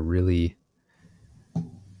sort of really,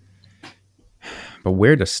 but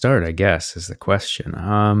where to start, I guess, is the question.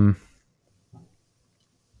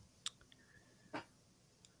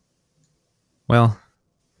 Well,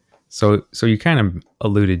 so you kind of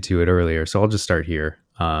alluded to it earlier, so I'll just start here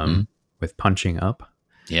Mhm. with punching up.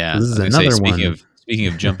 Yeah, This I is was gonna say, another speaking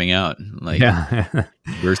one. of jumping out, like Yeah.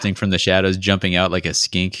 bursting from the shadows, jumping out like a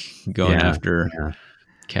skink going Yeah. after Yeah.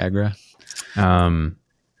 Kagra.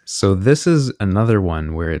 So this is another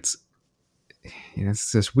one where it's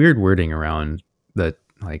this weird wording around the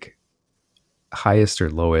like highest or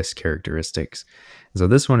lowest characteristics. So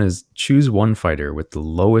this one is choose one fighter with the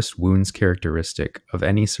lowest wounds characteristic of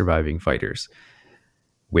any surviving fighters,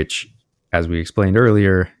 which, as we explained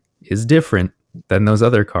earlier, is different than those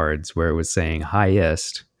other cards where it was saying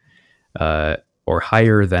highest or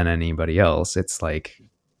higher than anybody else. It's like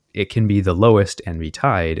it can be the lowest and be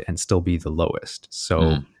tied and still be the lowest.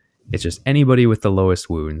 So it's just anybody with the lowest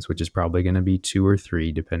wounds, which is probably going to be 2 or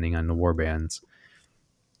 3, depending on the warbands.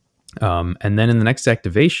 And then in the next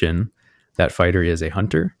activation, that fighter is a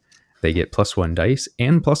hunter. They get +1 dice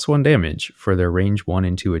and +1 damage for their range 1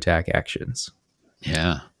 and 2 attack actions.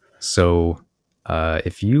 Yeah. So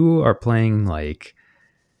if you are playing like,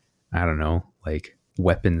 I don't know, like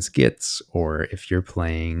Weapons Gits, or if you're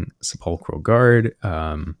playing Sepulchral Guard,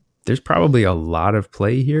 there's probably a lot of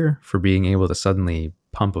play here for being able to suddenly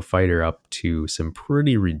pump a fighter up to some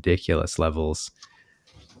pretty ridiculous levels,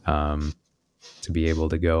 to be able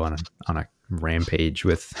to go on a rampage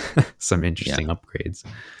with some interesting upgrades.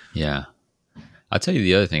 Yeah. I'll tell you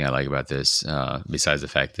the other thing I like about this, besides the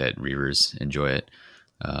fact that Reavers enjoy it,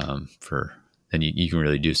 then you can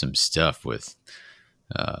really do some stuff with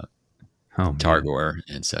Targor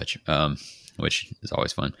and such, which is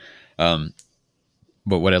always fun.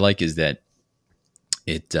 But what I like is that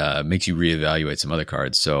it makes you reevaluate some other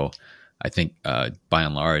cards. So I think by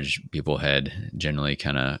and large, people had generally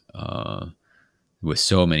kind of, with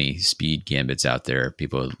so many speed gambits out there,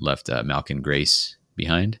 people left Malkin Grace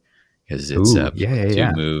behind because it's a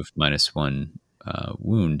 +2 move, -1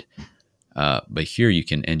 wound. But here you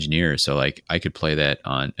can engineer. So like I could play that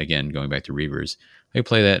on, again, going back to Reavers, I could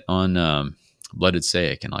play that on Blooded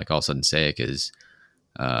Sayic, and like all of a sudden Sayic is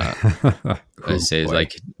says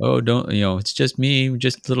like, oh, don't, it's just me,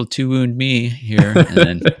 just little 2 wound me here.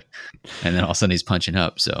 And then all of a sudden he's punching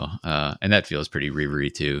up. So, and that feels pretty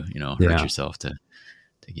Reavery too, hurt yourself to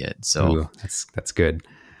get. So that's good.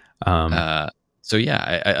 So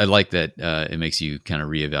yeah, I like that it makes you kind of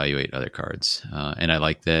reevaluate other cards, and I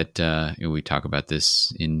like that we talk about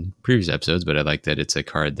this in previous episodes, but I like that it's a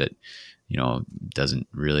card that doesn't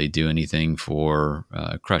really do anything for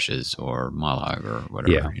crushes or Mollog or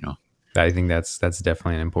whatever. I think that's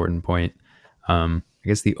definitely an important point. I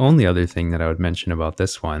guess the only other thing that I would mention about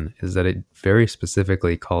this one is that it very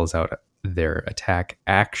specifically calls out their attack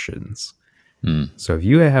actions. So if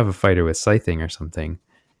you have a fighter with scything or something,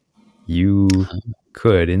 you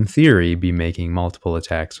could, in theory, be making multiple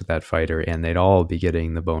attacks with that fighter, and they'd all be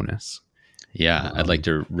getting the bonus. Yeah, I'd like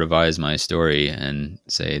to revise my story and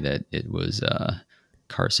say that it was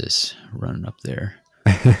Karsus running up there.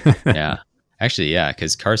 Yeah. Actually, yeah,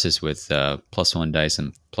 because Karsus with +1 dice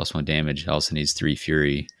and +1 damage also needs 3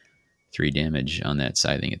 fury, 3 damage on that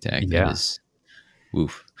scything attack. Yeah. That is,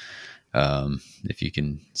 woof. If you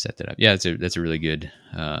can set that up. Yeah, that's a really good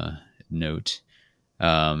note.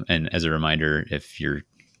 And as a reminder, if you're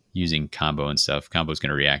using combo and stuff, combo is going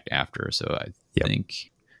to react after. So I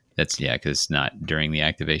think that's, because it's not during the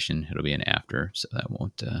activation, it'll be an after. So that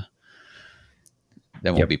won't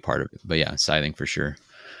be part of it. But yeah, scything for sure.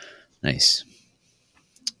 Nice.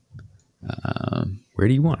 where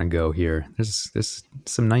do you want to go here? There's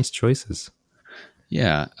some nice choices.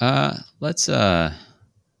 Yeah. Let's.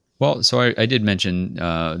 Well, so I did mention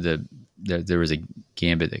there was a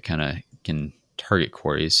gambit that kind of can target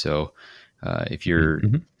quarries. So if you're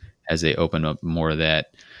Mm-hmm. as they open up more of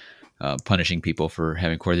that, punishing people for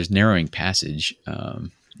having quarry, there's narrowing passage,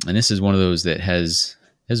 and this is one of those that has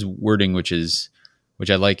wording which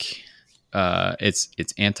I like.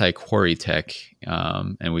 It's anti quarry tech,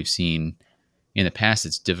 and we've seen in the past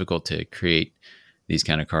it's difficult to create these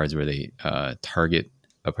kind of cards where they target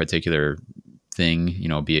a particular thing,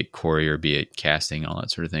 be it quarry or be it casting, all that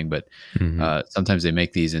sort of thing. But Mm-hmm. sometimes they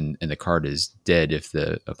make these and the card is dead if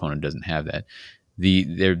the opponent doesn't have that.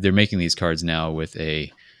 They're making these cards now with a,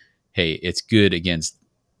 hey, it's good against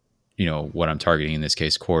what I'm targeting, in this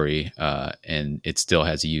case quarry, and it still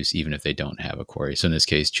has a use even if they don't have a quarry. So in this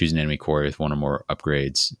case, choose an enemy quarry with one or more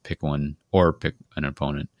upgrades, pick one or pick an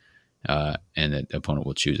opponent, and the opponent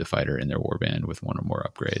will choose a fighter in their warband with one or more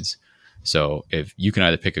upgrades. So if you can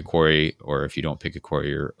either pick a quarry, or if you don't pick a quarry,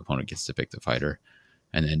 your opponent gets to pick the fighter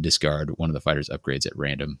and then discard one of the fighter's upgrades at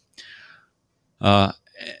random.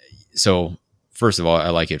 So first of all, I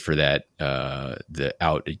like it for that, the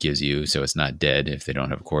out it gives you, so it's not dead if they don't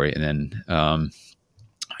have a quarry. And then I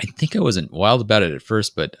think I wasn't wild about it at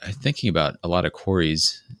first, but I'm thinking about a lot of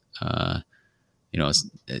quarries.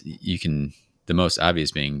 You can, the most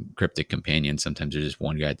obvious being Cryptic Companion. Sometimes there's just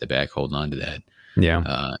one guy at the back holding on to that.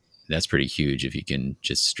 Yeah. That's pretty huge. If you can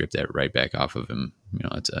just strip that right back off of him,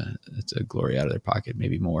 it's a glory out of their pocket,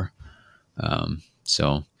 maybe more.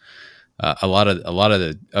 So a lot of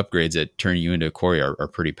the upgrades that turn you into a quarry are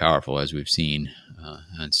pretty powerful, as we've seen,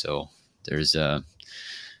 and so there's a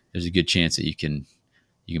good chance that you can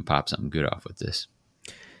pop something good off with this.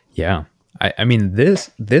 Yeah. I mean,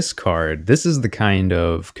 this card, this is the kind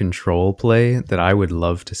of control play that I would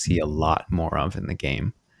love to see a lot more of in the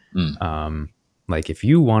game. Like if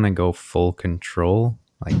you want to go full control,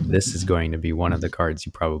 like this is going to be one of the cards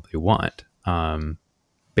you probably want.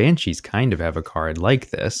 Banshees kind of have a card like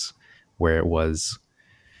this, where it was,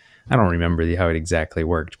 I don't remember how it exactly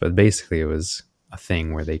worked, but basically it was a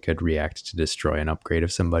thing where they could react to destroy an upgrade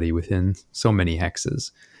of somebody within so many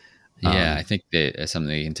hexes. Yeah, I think that's something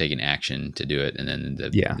they can take an action to do it, and then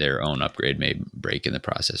their own upgrade may break in the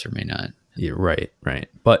process or may not. Yeah, right.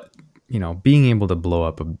 But being able to blow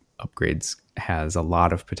up upgrades has a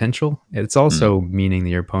lot of potential. It's also meaning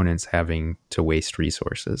that your opponent's having to waste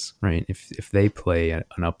resources, right? If they play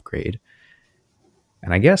an upgrade,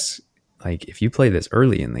 and I guess like if you play this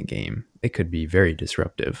early in the game, it could be very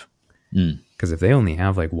disruptive. Because if they only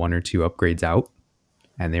have like one or two upgrades out,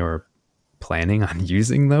 and they were planning on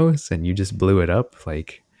using those, and you just blew it up,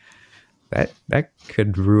 like that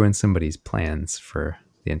could ruin somebody's plans for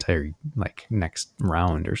the entire like next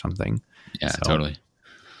round or something. Yeah, so, totally.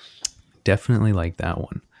 Definitely like that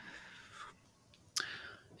one.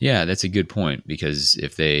 Yeah, that's a good point, because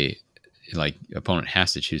if they like, opponent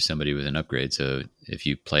has to choose somebody with an upgrade. So if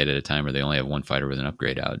you play it at a time where they only have one fighter with an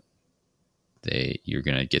upgrade out, you're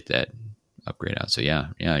gonna get that upgrade out. So yeah,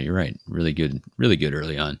 you're right. Really good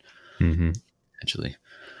early on. Actually,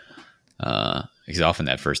 because often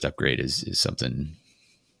that first upgrade is something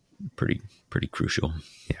pretty crucial.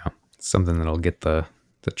 Yeah, something that'll get the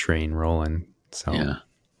train rolling. So yeah.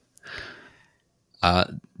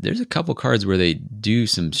 There's a couple cards where they do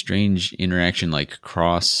some strange interaction, like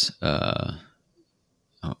cross, sort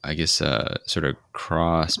of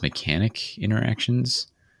cross mechanic interactions.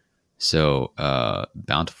 So,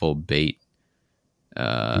 Bountiful Bait.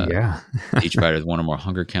 Each fighter with one or more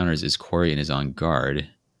hunger counters is quarry and is on guard.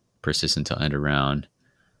 Persist until end of round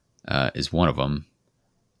is one of them.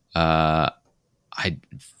 I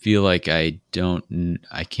feel like I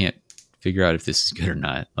can't figure out if this is good or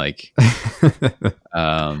not. Like,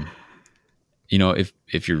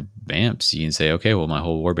 if you're Vamps, you can say, okay, well, my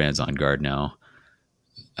whole warband's on guard now.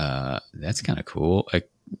 That's kind of cool.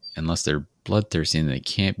 Unless they're bloodthirsty and they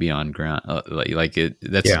can't be on ground.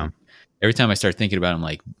 Every time I start thinking about it, I'm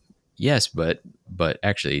like, yes, but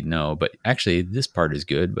actually no, but actually this part is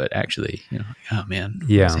good, but actually, oh man,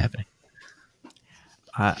 what's happening?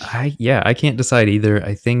 I can't decide either.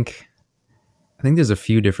 I think there's a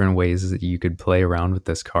few different ways that you could play around with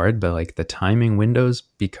this card, but like the timing windows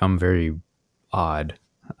become very odd.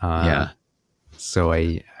 So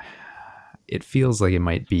it feels like it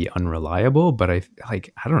might be unreliable, but I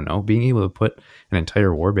don't know, being able to put an entire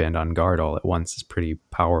warband on guard all at once is pretty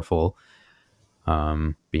powerful.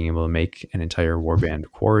 Being able to make an entire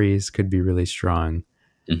warband quarries could be really strong.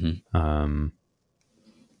 I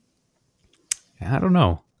don't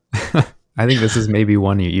know. I think this is maybe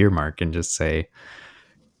one you earmark and just say,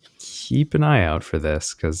 keep an eye out for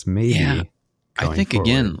this because Yeah. maybe I going think forward.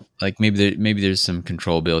 again, like maybe there's some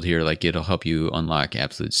control build here. Like it'll help you unlock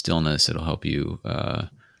absolute stillness. It'll help you, and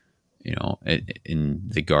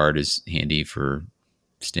the guard is handy for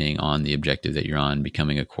staying on the objective that you're on,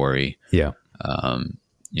 becoming a quarry. Yeah.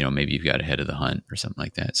 Maybe you've got ahead of the hunt or something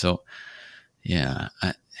like that. So yeah,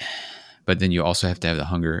 but then you also have to have the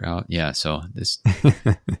hunger out. Yeah. So this,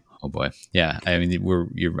 oh boy. Yeah. I mean,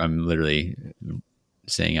 I'm literally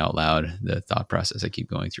saying out loud the thought process I keep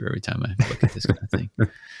going through every time I look at this kind of thing.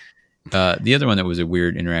 The other one that was a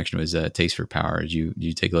weird interaction was Taste for Power. Did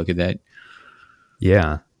you take a look at that?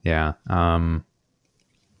 Yeah. Yeah.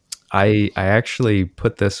 I actually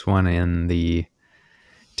put this one in the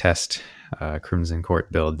test Crimson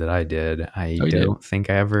Court build that I did. I don't think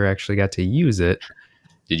I ever actually got to use it.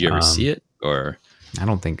 Did you ever see it, or? I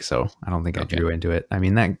don't think so. I don't think I drew into it. I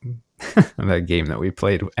mean, that that game that we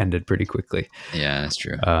played ended pretty quickly. Yeah, that's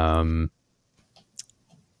true.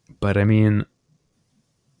 But I mean,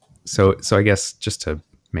 so I guess just to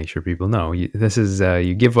make sure people know, this is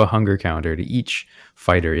you give a hunger counter to each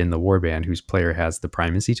fighter in the warband whose player has the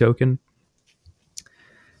primacy token.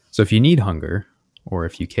 So if you need hunger, or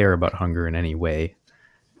if you care about hunger in any way,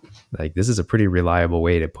 like this is a pretty reliable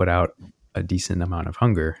way to put out a decent amount of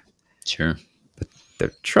hunger. Sure. But the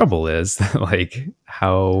trouble is like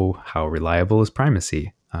how reliable is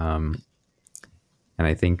primacy? And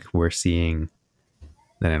I think we're seeing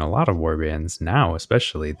that in a lot of warbands now,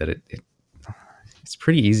 especially that it's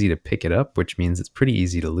pretty easy to pick it up, which means it's pretty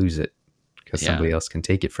easy to lose it because somebody else can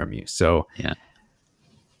take it from you. So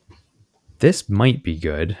this might be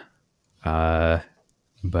good,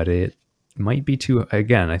 but it might be too.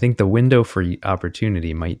 Again, I think the window for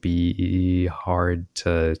opportunity might be hard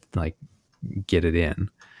to like get it in.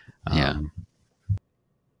 I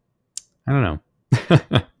don't know.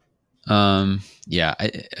 I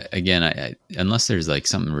unless there's like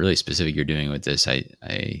something really specific you're doing with this, I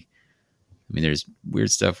mean, there's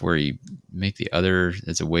weird stuff where you make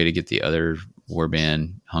it's a way to get the other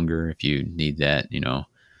warband hunger. If you need that, you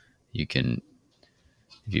can,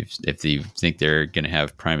 if you think they're going to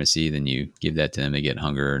have primacy, then you give that to them, they get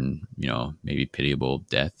hunger, and, maybe pitiable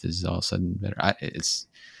death is all of a sudden better. It's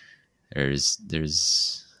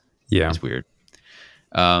weird.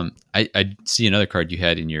 I see another card you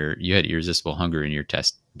had you had Irresistible Hunger in your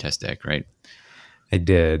test deck, right? I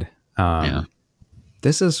did.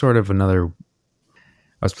 This is sort of another.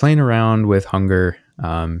 I was playing around with hunger,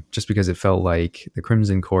 just because it felt like the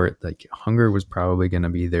Crimson Court, like hunger was probably going to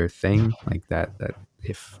be their thing, like that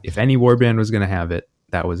if any warband was going to have it,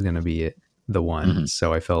 that was going to be the one. Mm-hmm.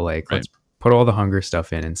 So I felt like let's put all the hunger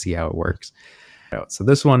stuff in and see how it works. So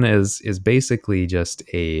this one is basically just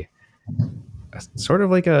a sort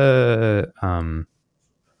of like a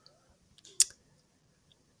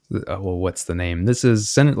what's the name? This is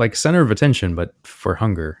center of attention, but for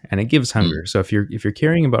hunger, and it gives hunger. So if you're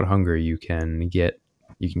caring about hunger, you can get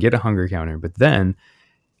a hunger counter, but then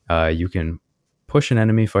you can push an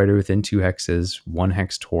enemy fighter within 2 hexes, 1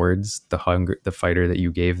 hex towards the fighter that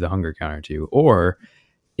you gave the hunger counter to, or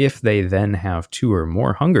if they then have 2 or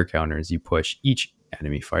more hunger counters, you push each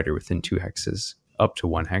enemy fighter within 2 hexes up to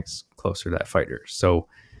 1 hex closer to that fighter. So,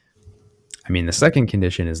 I mean, the second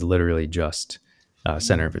condition is literally just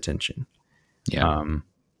center of attention. Yeah.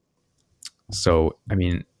 So, I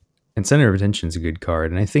mean, and center of attention is a good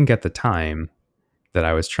card. And I think at the time that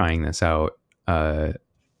I was trying this out, I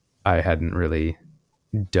hadn't really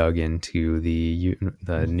dug into the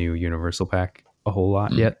new Universal Pack a whole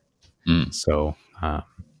lot yet. So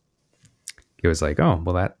it was like, oh,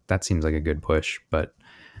 well, that seems like a good push. But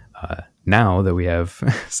now that we have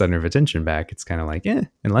center of attention back, it's kind of like,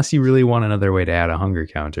 unless you really want another way to add a hunger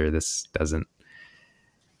counter, this doesn't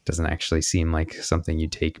actually seem like something you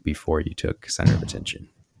take before you took center of attention.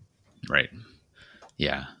 Right.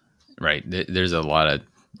 Yeah. Right. There's a lot of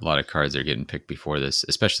cards that are getting picked before this,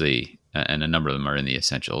 especially, and a number of them are in the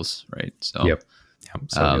essentials, right? So, yep.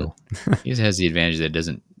 So it has the advantage that it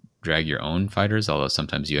doesn't drag your own fighters, although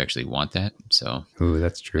sometimes you actually want that. So, ooh,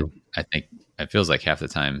 that's true. I think it feels like half the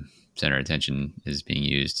time center of attention is being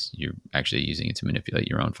used, you're actually using it to manipulate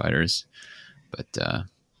your own fighters. But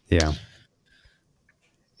yeah.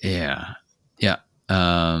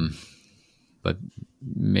 But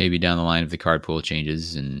maybe down the line, if the card pool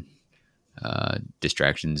changes and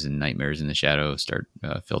distractions and nightmares in the shadow start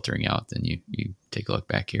filtering out, then you take a look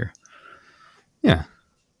back here. Yeah.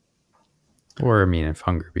 Or, I mean, if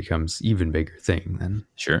hunger becomes even bigger thing, then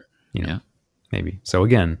sure. Maybe. So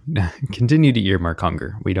again, continue to earmark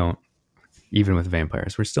hunger. We don't, even with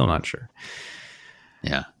vampires, we're still not sure.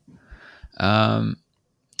 Yeah.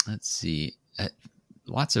 Let's see.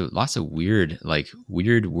 lots of weird, like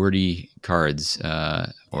weird wordy cards,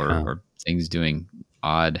 or things doing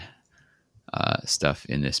odd stuff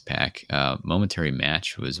in this pack. Momentary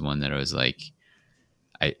Match was one that I was like,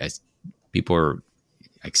 I people are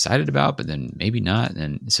excited about, but then maybe not.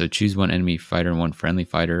 And so choose one enemy fighter and one friendly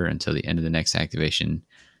fighter until the end of the next activation.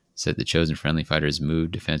 Set the chosen friendly fighter's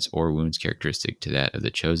move, defense, or wounds characteristic to that of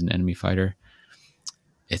the chosen enemy fighter.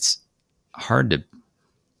 It's hard to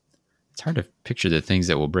picture the things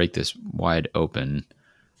that will break this wide open.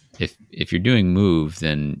 If you're doing move,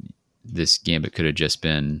 then this gambit could have just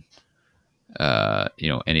been any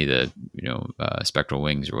of the spectral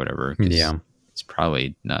wings or whatever. Yeah, it's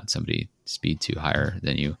probably not somebody speed 2 higher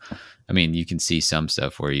than you. I mean, you can see some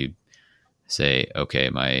stuff where you say, okay,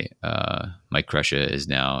 my Crusha is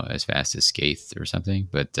now as fast as Skaith or something,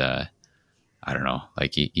 but I don't know,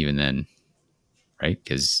 like even then, right?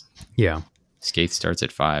 Because Skaith starts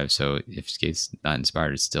at 5, so if Skaith's not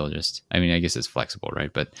inspired, it's still just, I mean, I guess it's flexible,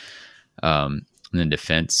 right? But and then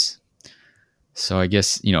defense. So I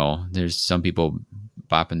guess, there's some people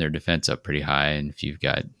bopping their defense up pretty high, and if you've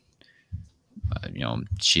got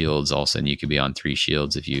shields, all of a sudden you could be on 3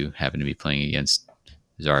 shields if you happen to be playing against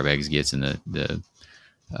Zarbag's Gits and the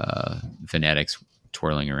Fanatics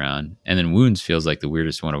twirling around. And then wounds feels like the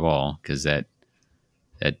weirdest one of all, because that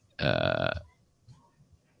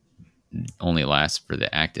only lasts for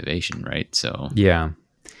the activation, right? So yeah.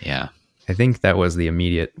 I think that was the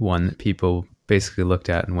immediate one that people basically looked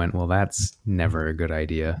at and went, well, that's never a good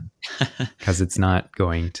idea, because it's not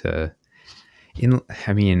going to,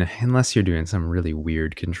 unless you're doing some really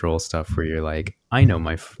weird control stuff where you're like, I know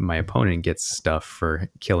my opponent gets stuff for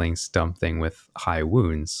killing something with high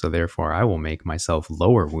wounds, so therefore I will make myself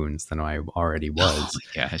lower wounds than I already was. Oh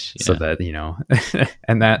my gosh. Yeah. So that,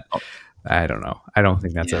 and that, I don't know. I don't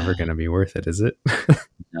think that's ever going to be worth it, is it?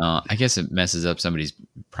 No, I guess it messes up somebody's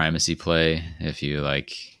primacy play if you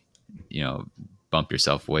bump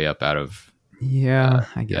yourself way up out of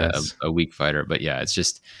I guess a weak fighter. But yeah,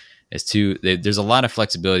 there's a lot of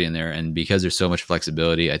flexibility in there, and because there's so much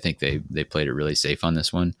flexibility, I think they played it really safe on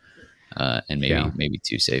this one, and maybe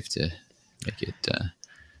too safe to make it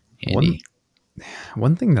handy.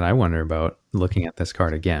 One thing that I wonder about looking at this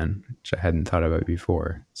card again, which I hadn't thought about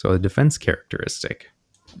before, so the defense characteristic,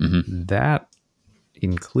 that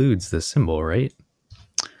includes the symbol, right?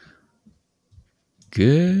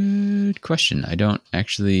 Good question. I don't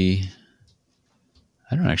actually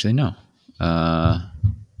know.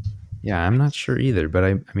 Yeah, I'm not sure either, but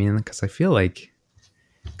I mean, because I feel like,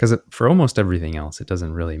 for almost everything else, it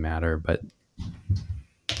doesn't really matter, but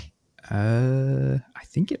I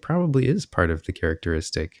think it probably is part of the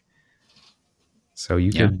characteristic. So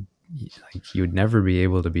you could, you'd never be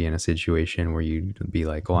able to be in a situation where you'd be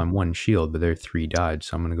like, oh, I'm 1 shield, but they're 3 dodge,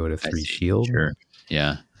 so I'm going to go to 3 shield. Sure.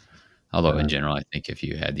 Yeah. Although in general, I think if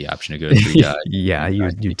you had the option to go to 3 dodge,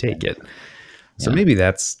 you take it. So maybe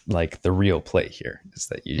that's like the real play here, is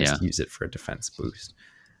that you just use it for a defense boost.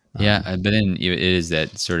 But then it is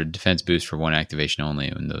that sort of defense boost for 1 activation only,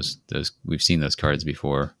 and those we've seen those cards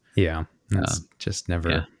before. Yeah, that's just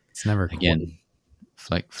never. It's never again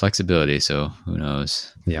flexibility. So who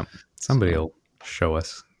knows? Yeah, somebody will show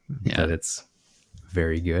us that it's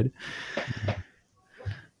very good.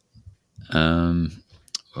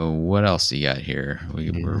 What else you got here?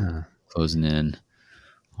 We're closing in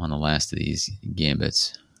on the last of these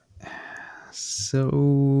gambits.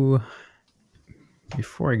 So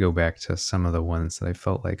before I go back to some of the ones that I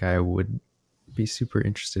felt like I would be super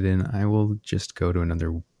interested in, I will just go to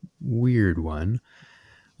another weird one.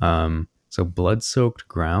 So Blood-Soaked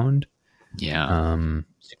Ground. Yeah.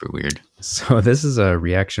 Super weird. So this is a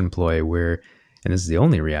reaction ploy where, and this is the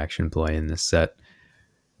only reaction ploy in this set,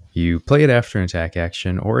 you play it after an attack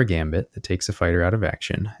action or a gambit that takes a fighter out of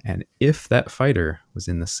action, and if that fighter was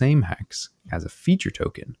in the same hex as a feature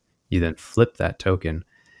token, you then flip that token,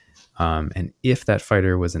 and if that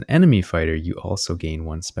fighter was an enemy fighter, you also gain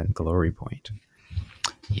 1 spent glory point.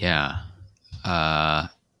 Yeah.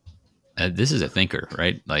 This is a thinker,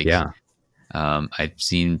 right? Like, I've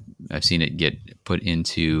seen it get put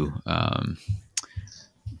into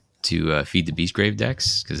to feed the Beastgrave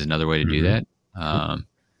decks, because another way to do that.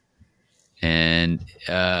 And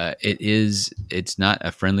it's not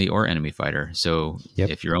a friendly or enemy fighter. So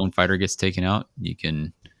if your own fighter gets taken out, you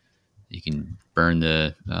can burn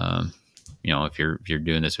the if you're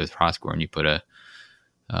doing this with Frostborn, you put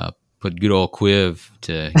put good old Quiv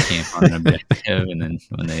to camp on an objective, and then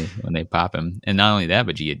when they pop him, and not only that,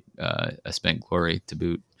 but you get a spent glory to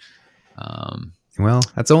boot. Well,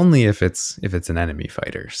 that's only if it's an enemy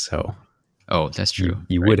fighter. So that's true.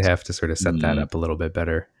 You would have to sort of set that up a little bit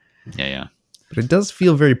better. Yeah. But it does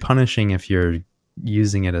feel very punishing if you're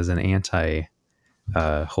using it as an anti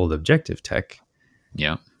hold objective tech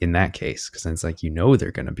Yeah. in that case, because it's like,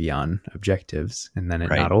 they're going to be on objectives, and then it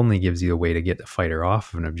Right. not only gives you a way to get the fighter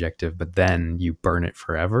off of an objective, but then you burn it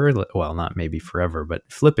forever. Well, not maybe forever, but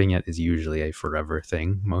flipping it is usually a forever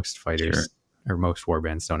thing. Most fighters or most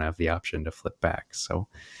warbands don't have the option to flip back. So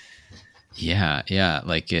Yeah,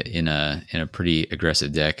 like in a pretty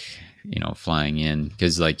aggressive deck, flying in,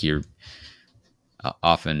 because like you're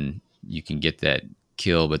often you can get that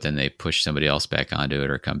kill, but then they push somebody else back onto it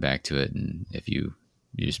or come back to it, and if you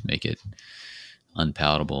just make it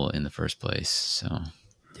unpalatable in the first place. So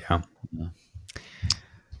yeah.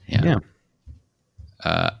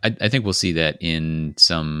 I think we'll see that in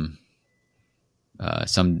some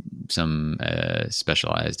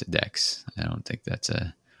specialized decks. I don't think that's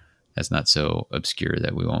not so obscure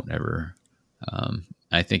that we won't ever.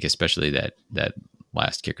 I think especially that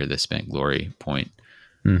last kicker, the spent glory point,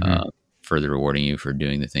 further rewarding you for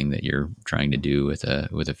doing the thing that you're trying to do with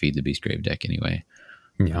a feed the Beastgrave deck anyway.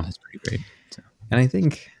 Yeah, that's pretty great. So. And I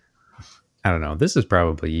think, I don't know, this is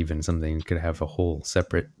probably even something we could have a whole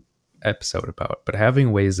separate episode about, but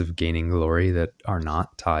having ways of gaining glory that are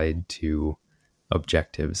not tied to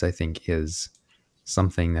objectives, I think, is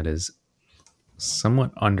something that is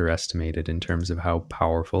somewhat underestimated in terms of how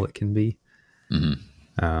powerful it can be.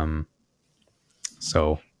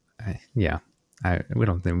 So we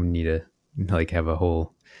don't think we need to like have a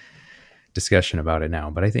whole discussion about it now,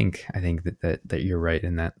 but I think that you're right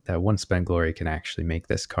in that one spent glory can actually make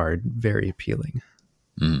this card very appealing.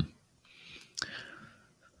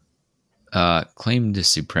 Claim to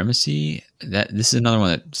supremacy, that this is another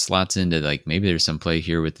one that slots into like maybe there's some play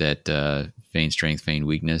here with that feign strength, feign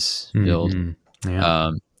weakness build.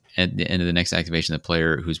 At the end of the next activation, the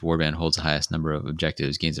player whose warband holds the highest number of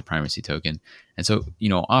objectives gains a primacy token. And so,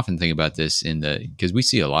 often think about this because we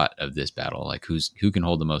see a lot of this battle, like who can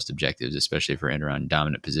hold the most objectives, especially for around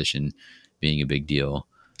dominant position being a big deal.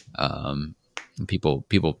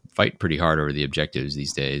 People fight pretty hard over the objectives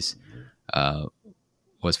these days.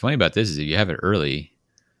 What's funny about this is if you have it early,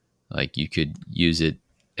 like you could use it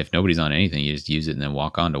if nobody's on anything, you just use it and then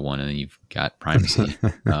walk onto one, and then you've got primacy.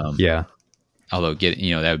 Yeah. Although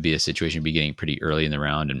that would be a situation be getting pretty early in the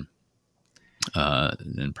round, and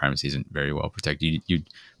then primacy isn't very well protected.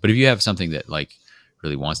 But if you have something that like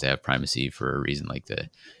really wants to have primacy for a reason, like the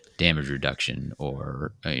damage reduction,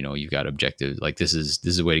 or you've got objectives, like this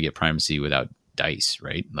is a way to get primacy without dice,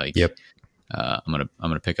 right? Like, yep. I'm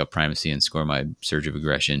gonna pick up primacy and score my surge of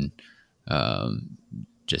aggression,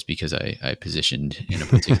 just because I positioned in a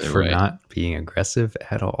particular for way. For not being aggressive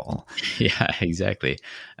at all. Yeah, exactly.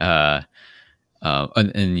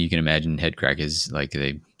 And you can imagine Headcrack is like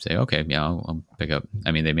they say, okay, yeah, I'll pick up.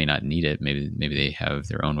 I mean, they may not need it. Maybe they have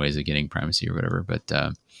their own ways of getting primacy or whatever. But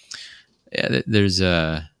there's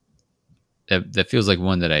that feels like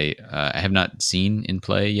one that I have not seen in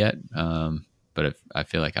play yet. But I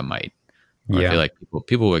feel like I might. Or I feel like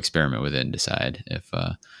people will experiment with it and decide if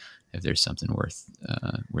there's something worth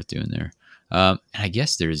doing there. And I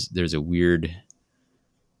guess there's a weird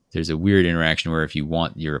interaction where if you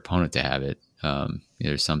want your opponent to have it,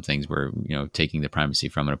 there's some things where taking the primacy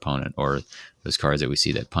from an opponent, or those cards that we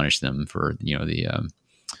see that punish them for the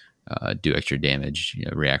do extra damage,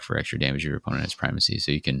 react for extra damage. Your opponent has primacy,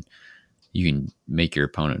 so you can make your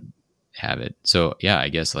opponent have it. So yeah, I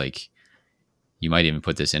guess like you might even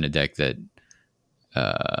put this in a deck that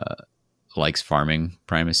likes farming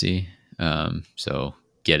primacy. So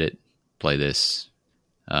get it, play this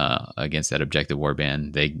against that objective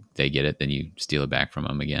warband. They get it, then you steal it back from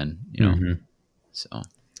them again. So a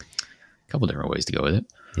couple different ways to go with it.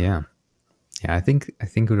 Yeah. I think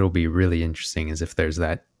what'll be really interesting is if there's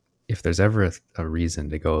ever a reason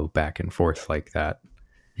to go back and forth like that.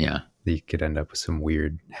 Yeah. You could end up with some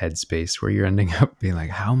weird headspace where you're ending up being like,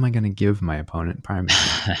 how am I going to give my opponent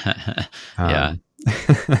primacy? Yeah.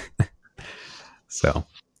 So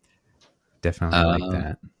definitely like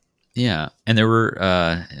that. Yeah. And there were,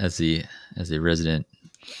 as a resident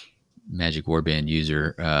Magic Warband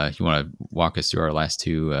user, you want to walk us through our last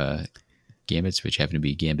two gambits, which happen to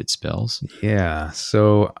be gambit spells? Yeah.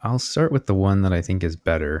 So I'll start with the one that I think is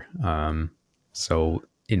better. So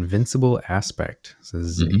Invincible Aspect. So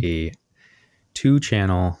this is a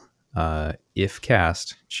 2-channel, if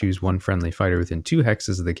cast, choose one friendly fighter within 2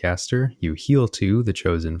 hexes of the caster. You heal 2, the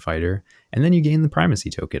chosen fighter, and then you gain the primacy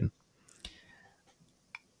token.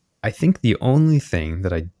 I think the only thing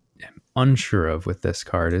that I am unsure of with this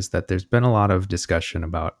card is that there's been a lot of discussion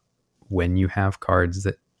about when you have cards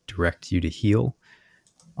that direct you to heal,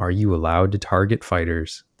 are you allowed to target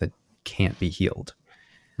fighters that can't be healed?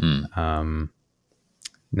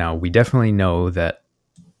 Now, we definitely know that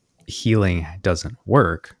healing doesn't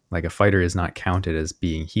work. Like, a fighter is not counted as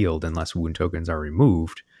being healed unless wound tokens are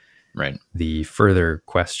removed. Right. The further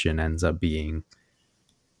question ends up being,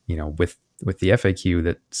 with the FAQ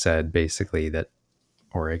that said basically that,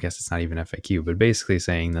 or I guess it's not even FAQ, but basically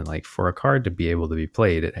saying that, like, for a card to be able to be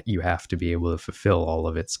played, you have to be able to fulfill all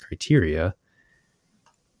of its criteria.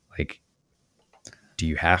 Like, do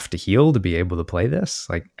you have to heal to be able to play this?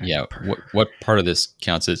 Like, yeah. What part of this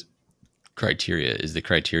counts as criteria? Is the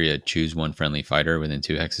criteria choose one friendly fighter within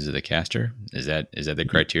 2 hexes of the caster? Is that the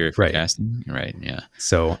criteria for casting? Right. Yeah.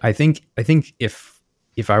 So I think if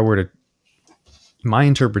I were to, my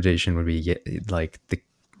interpretation would be like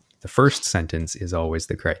the first sentence is always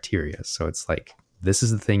the criteria. So it's like, this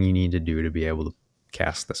is the thing you need to do to be able to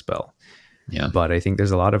cast the spell. Yeah. But I think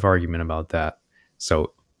there's a lot of argument about that.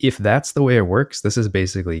 So if that's the way it works, this is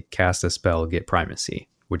basically cast a spell, get primacy,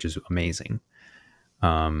 which is amazing.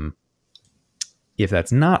 If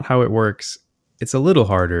that's not how it works, it's a little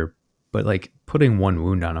harder, but like putting 1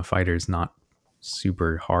 wound on a fighter is not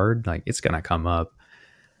super hard. Like, it's going to come up.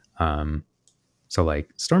 So like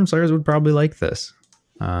Stormsires would probably like this.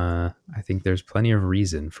 I think there's plenty of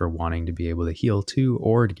reason for wanting to be able to heal 2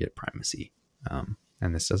 or to get primacy.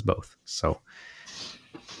 And this does both. So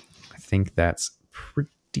I think that's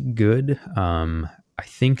pretty good. I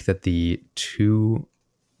think that the 2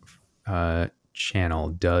 channel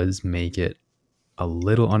does make it a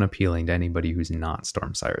little unappealing to anybody who's not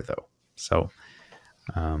Stormsire, though. So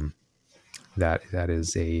that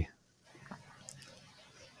is a,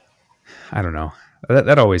 I don't know.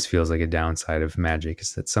 That always feels like a downside of Magic,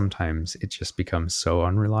 is that sometimes it just becomes so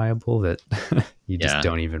unreliable that you just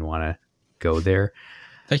don't even want to go there.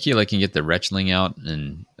 Vecula can get the Retchling out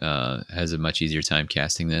and has a much easier time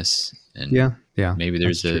casting this. And yeah. Maybe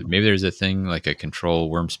there's a thing like a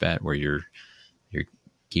control Wormspat where you're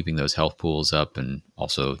keeping those health pools up and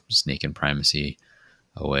also snaking primacy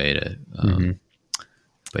away to.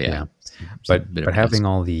 But yeah. But having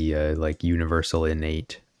all the like universal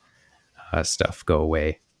innate stuff go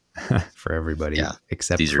away for everybody,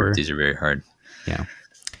 except these are very hard. Yeah.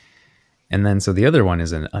 And then so the other one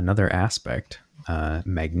is another aspect,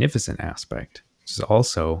 magnificent aspect, which is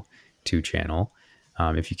also 2 channel.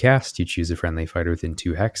 If you cast, you choose a friendly fighter within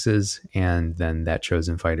 2 hexes, and then that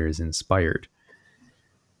chosen fighter is inspired.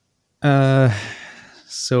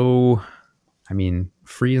 So I mean,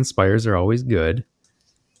 free inspires are always good,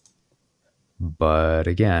 but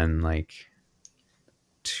again, like,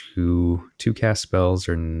 two cast spells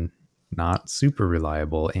are not super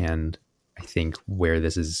reliable. And I think where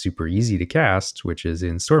this is super easy to cast, which is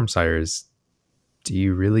in Stormsires, do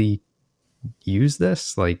you really use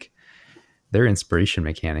this? Like, their inspiration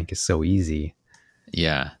mechanic is so easy.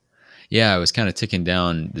 Yeah. I was kind of ticking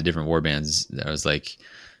down the different warbands. I was like,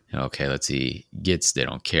 okay, let's see. Gits, they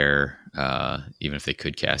don't care. Even if they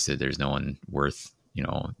could cast it, there's no one worth,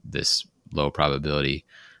 this low probability.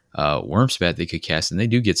 Wormspat they could cast, and they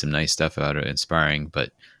do get some nice stuff out of inspiring,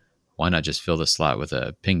 but why not just fill the slot with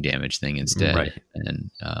a ping damage thing instead? Right.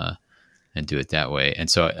 And do it that way. And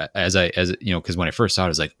so as because when I first saw it, I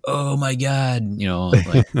was like, oh my God,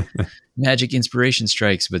 like magic inspiration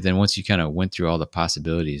strikes. But then once you kind of went through all the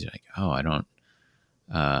possibilities, you're like, oh, I don't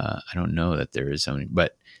know that there is something.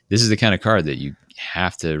 But this is the kind of card that you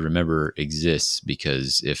have to remember exists,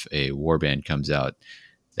 because if a warband comes out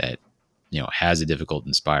that has a difficult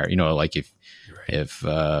inspire, like if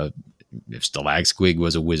Stalag Squig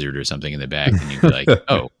was a wizard or something in the back, then you'd be like,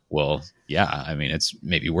 oh, well, yeah, I mean, it's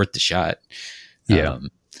maybe worth the shot. Yeah.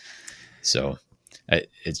 So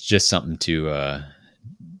it's just something to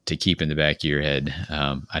keep in the back of your head.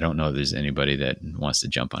 I don't know if there's anybody that wants to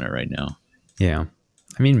jump on it right now. Yeah.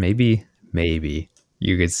 I mean, maybe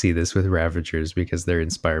you could see this with Ravagers, because their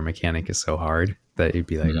inspire mechanic is so hard that you'd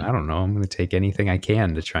be like, I don't know, I'm going to take anything I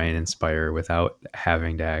can to try and inspire without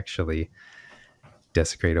having to actually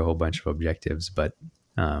desecrate a whole bunch of objectives. But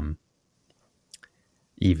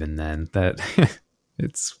even then, that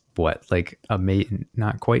it's what, like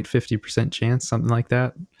not quite 50% chance, something like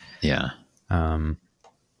that. Yeah.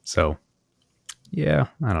 So yeah,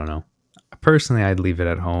 I don't know. Personally, I'd leave it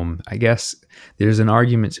at home. I guess there's an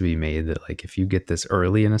argument to be made that, like, if you get this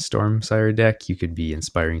early in a Stormsire deck, you could be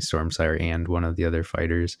inspiring Stormsire and one of the other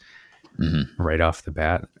fighters right off the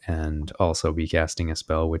bat, and also be casting a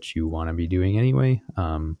spell, which you want to be doing anyway.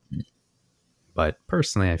 But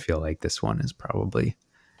personally, I feel like this one is probably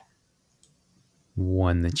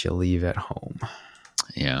one that you leave at home.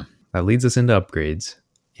 Yeah. That leads us into upgrades.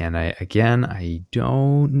 And I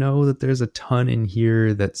don't know that there's a ton in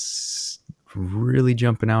here that's really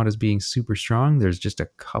jumping out as being super strong. There's just a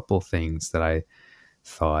couple things that I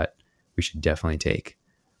thought we should definitely take.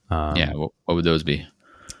 Yeah. What would those be?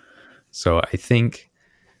 So I think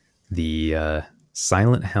the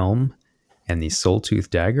Silent Helm and the Soul Tooth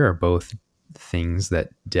Dagger are both things that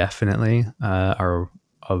definitely are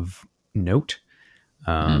of note.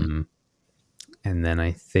 And then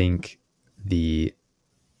I think the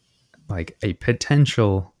like a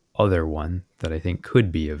potential other one that I think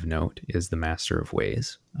could be of note is the Master of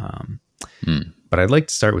Ways. But I'd like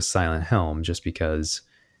to start with Silent Helm just because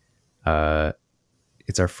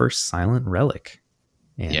it's our first silent relic.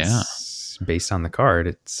 And Yeah. based on the card,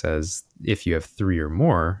 it says if you have 3 or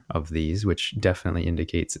more of these, which definitely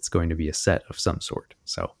indicates it's going to be a set of some sort.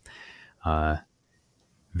 So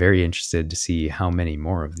very interested to see how many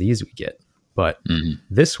more of these we get. But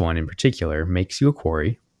this one in particular makes you a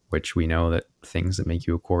quarry, which we know that things that make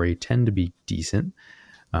you a quarry tend to be decent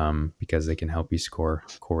because they can help you score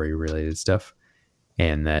quarry related stuff.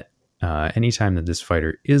 And that anytime that this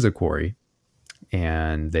fighter is a quarry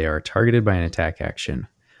and they are targeted by an attack action,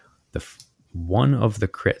 one of the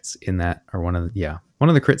crits in that, or one of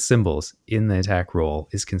the crit symbols in the attack roll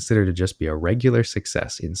is considered to just be a regular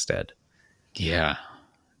success instead. Yeah.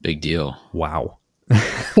 Big deal. Wow.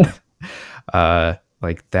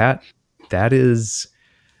 Like that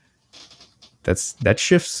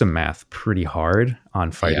shifts some math pretty hard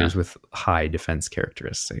on fighters with high defense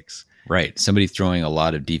characteristics. Right. Somebody throwing a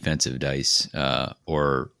lot of defensive dice,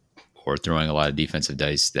 or throwing a lot of defensive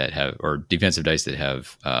dice that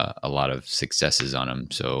have a lot of successes on them.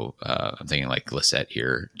 So I'm thinking like Glissette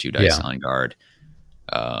here, 2 dice on guard.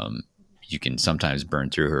 You can sometimes burn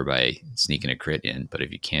through her by sneaking a crit in, but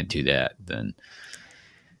if you can't do that, then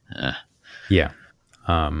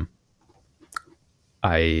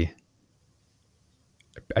I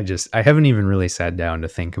haven't even really sat down to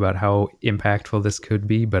think about how impactful this could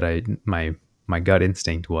be, but my gut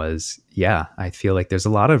instinct was, I feel like there's a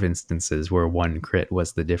lot of instances where 1 crit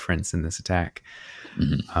was the difference in this attack.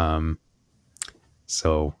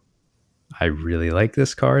 So I really like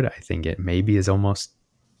this card. I think it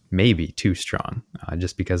maybe too strong,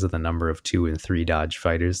 just because of the number of 2 and 3 dodge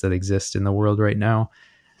fighters that exist in the world right now.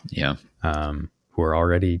 Yeah. Who are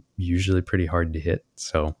already usually pretty hard to hit.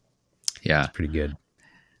 So yeah, it's pretty good.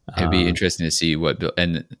 It'd be interesting to see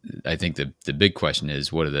and I think the big question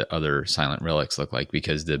is, what do the other silent relics look like?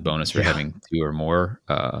 Because the bonus for having 2 or more,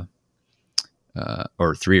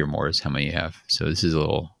 or 3 or more is how many you have. So this is a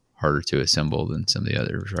little harder to assemble than some of the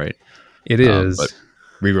others, right? It is. But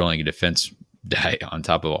rerolling a defense die on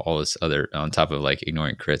top of all this other, on top of like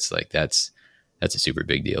ignoring crits, like that's a super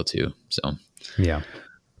big deal too. So yeah.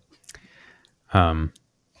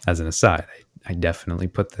 As an aside, I definitely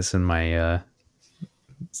put this in my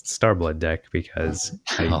Starblood deck because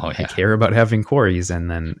I care about having quarries, and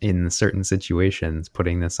then in certain situations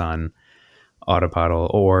putting this on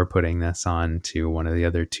Autopodal or putting this on to one of the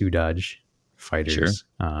other 2 dodge fighters.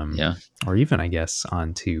 Or even I guess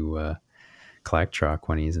onto Kalactroc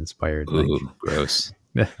when he's inspired. Ooh, gross.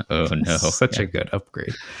 Oh no. Such a good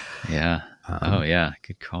upgrade. Yeah.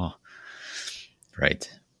 Good call. Right.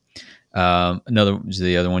 The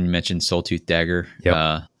other one you mentioned, Soul Tooth Dagger. Yep.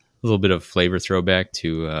 A little bit of flavor throwback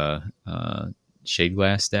to Shade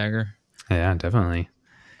Glass Dagger. Yeah, definitely.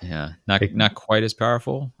 Yeah, not quite as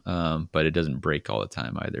powerful, but it doesn't break all the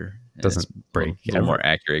time either. It doesn't break. A little more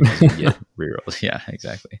accurate because you get rerolls. Yeah,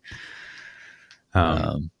 exactly.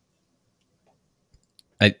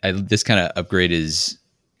 This kind of upgrade is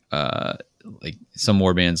like some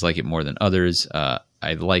warbands like it more than others.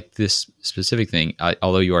 I like this specific thing.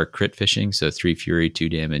 Although you are crit fishing, so 3 fury, 2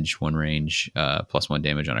 damage, 1 range, +1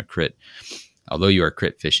 damage on a crit. Although you are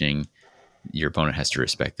crit fishing, your opponent has to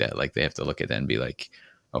respect that. Like they have to look at that and be like,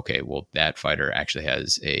 okay, well that fighter actually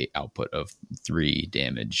has a output of 3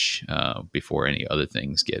 damage before any other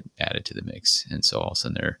things get added to the mix. And so all of a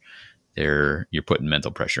sudden you're putting mental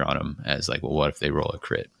pressure on them as like, well, what if they roll a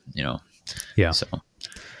crit? Yeah. So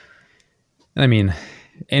I mean,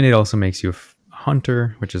 and it also makes you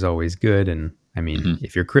hunter, which is always good. And I mean,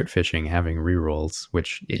 if you're crit fishing, having rerolls,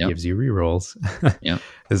 which it gives you rerolls,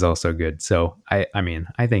 is also good. So I mean,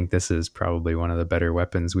 I think this is probably one of the better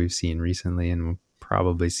weapons we've seen recently, and we'll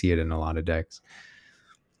probably see it in a lot of decks.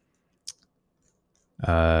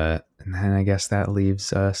 And then I guess that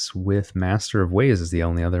leaves us with Master of Ways is the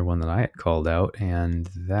only other one that I had called out, and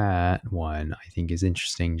that one I think is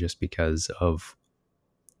interesting just because of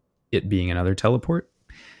it being another teleport.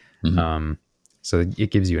 So it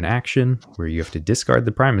gives you an action where you have to discard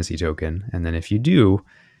the primacy token, and then if you do,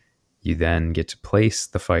 you then get to place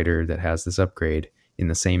the fighter that has this upgrade in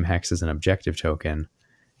the same hex as an objective token,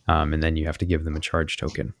 and then you have to give them a charge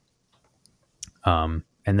token.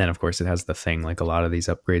 and then of course it has the thing like a lot of these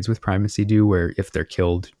upgrades with primacy do, where if they're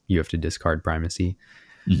killed, you have to discard primacy.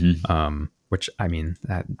 Which I mean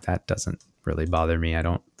that doesn't really bother me. I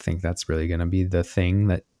don't think that's really going to be the thing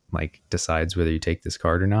that like decides whether you take this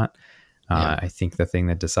card or not. I think the thing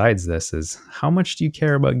that decides this is how much do you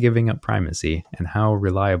care about giving up primacy, and how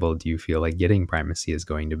reliable do you feel like getting primacy is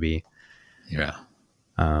going to be. Yeah.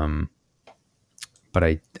 But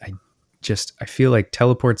I feel like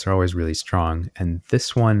teleports are always really strong, and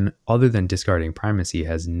this one, other than discarding primacy,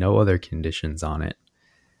 has no other conditions on it.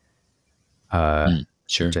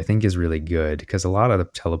 Sure. Which I think is really good, because a lot of the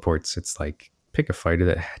teleports, it's like pick a fighter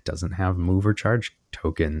that doesn't have move or charge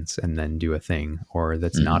tokens and then do a thing, or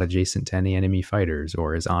that's not adjacent to any enemy fighters,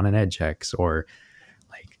 or is on an edge hex, or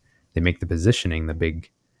like they make the positioning the big,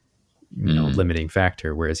 limiting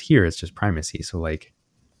factor. Whereas here it's just primacy. So like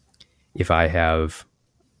if I have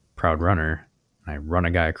Proud Runner, I run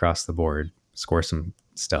a guy across the board, score some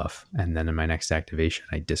stuff, and then in my next activation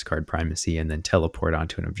I discard primacy and then teleport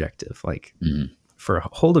onto an objective. Like for a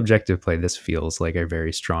hold objective play, this feels like a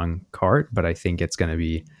very strong card, but I think it's going to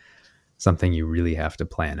be something you really have to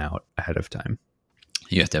plan out ahead of time.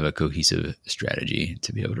 You have to have a cohesive strategy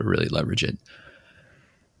to be able to really leverage it.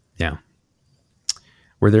 Yeah.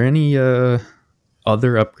 Were there any other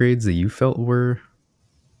upgrades that you felt were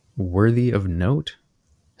worthy of note?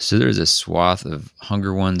 So there's a swath of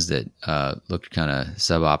hunger ones that looked kind of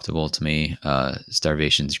suboptimal to me.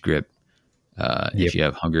 Starvation's Grip. If you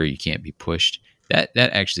have hunger, you can't be pushed. That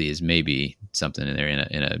actually is maybe something in there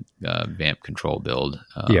in a vamp control build.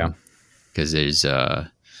 Because there's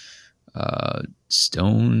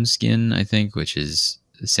Stone Skin, I think, which is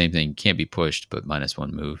the same thing. Can't be pushed, but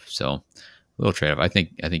 -1 move. So a little trade off. I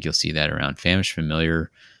think you'll see that around. Famished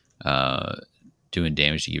Familiar, doing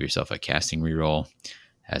damage to give yourself a casting reroll.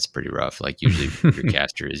 That's pretty rough. Like usually your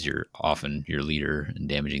caster is often your leader and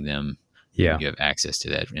damaging them. Yeah. You have access to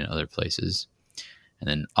that in other places. And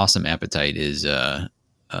then Awesome Appetite is if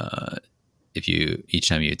you each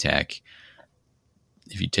time you attack,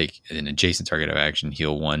 if you take an adjacent target of action,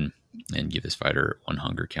 heal 1 and give this fighter 1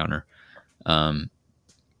 hunger counter.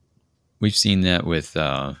 We've seen that with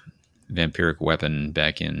Vampiric Weapon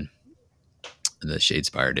back in the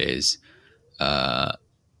Shadespire days.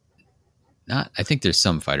 I think there's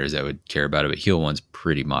some fighters that would care about it, but heal 1's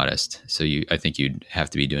pretty modest. So I think you'd have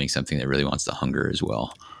to be doing something that really wants the hunger as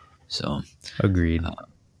well. So agreed.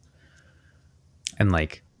 And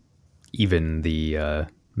like even the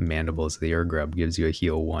Mandibles of the Urgrub gives you a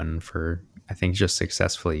heal 1 for, I think, just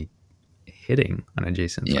successfully hitting an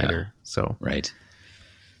adjacent fighter. So right.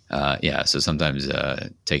 So sometimes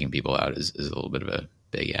taking people out is a little bit of a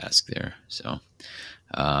big ask there. So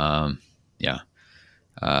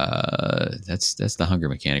that's the hunger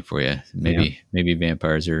mechanic for you. Maybe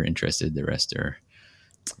vampires are interested. The rest are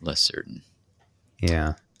less certain.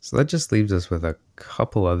 Yeah. So that just leaves us with a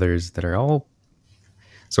couple others that are all.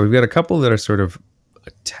 So we've got a couple that are sort of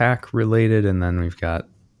attack related, and then we've got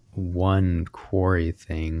one quarry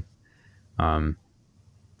thing. So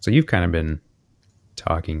you've kind of been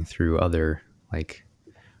talking through other like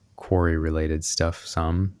quarry related stuff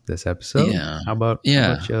some this episode. Yeah. How about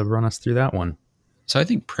you run us through that one? So I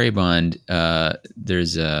think Prey Bond,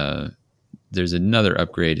 there's another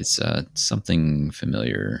upgrade. It's something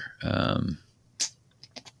familiar.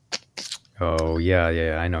 Oh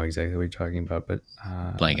yeah, I know exactly what you're talking about, but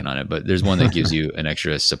blanking on it. But there's one that gives you an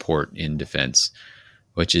extra support in defense,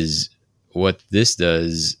 which is what this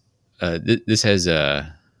does. This has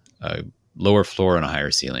a lower floor and a higher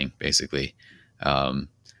ceiling, basically.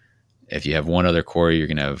 If you have one other quarry, you're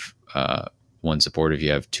gonna have 1 support. If you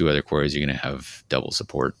have 2 other quarries, you're gonna have double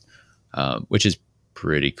support, which is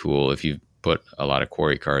pretty cool. If you put a lot of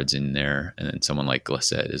quarry cards in there, and then someone like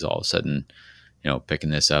Glissette is all of a sudden, picking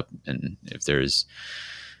this up, and if there's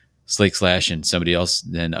Slake Slash and somebody else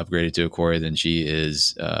then upgraded to a quarry, then she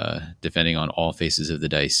is defending on all faces of the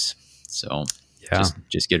dice. So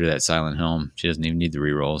just get her that Silent Helm. She doesn't even need the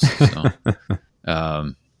rerolls.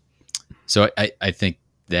 So I think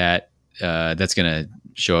that that's going to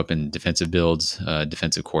show up in defensive builds,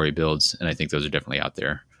 defensive quarry builds, and I think those are definitely out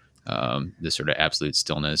there. This sort of absolute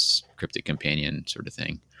stillness, cryptic companion sort of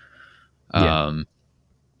thing.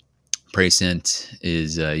 Prey Scent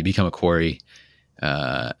is you become a quarry,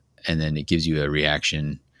 and then it gives you a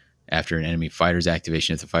reaction after an enemy fighter's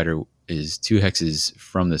activation. If the fighter is 2 hexes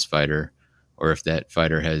from this fighter, or if that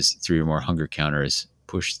fighter has 3 or more hunger counters,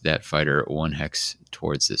 push that fighter 1 hex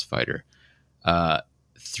towards this fighter. 2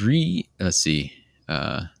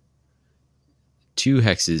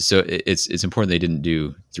 hexes. So it's important they didn't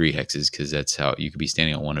do 3 hexes, because that's how you could be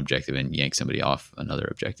standing on one objective and yank somebody off another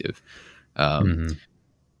objective.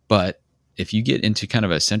 But if you get into kind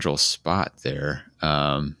of a central spot there,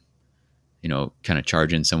 kind of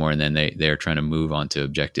charge in somewhere, and then they're trying to move onto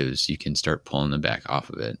objectives, you can start pulling them back off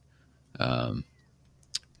of it. And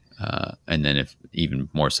then if even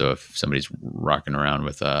more so, if somebody's rocking around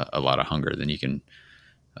with a lot of hunger, then you can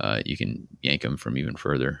yank them from even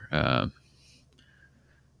further.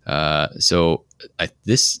 So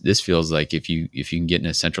this feels like if you can get in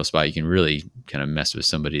a central spot, you can really kind of mess with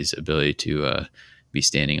somebody's ability to be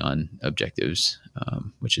standing on objectives,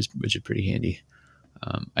 which is pretty handy.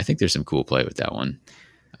 I think there's some cool play with that one.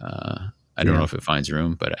 I don't know if it finds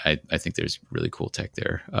room, but I think there's really cool tech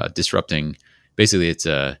there. Disrupting, basically, it's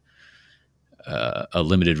a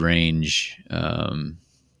limited range and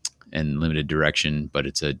limited direction, but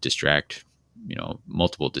it's a distract.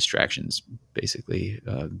 Multiple distractions basically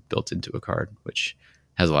built into a card, which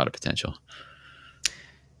has a lot of potential.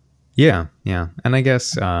 Yeah, and I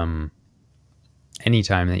guess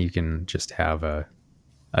anytime that you can just have a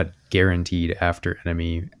guaranteed after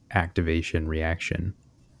enemy activation reaction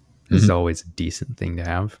is always a decent thing to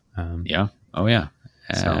have. Yeah. Oh yeah.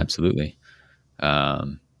 Absolutely.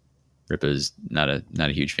 Ripa's not a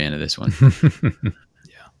huge fan of this one.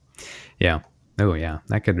 Yeah. Oh yeah.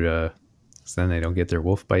 That could so then they don't get their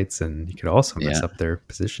wolf bites, and you could also mess up their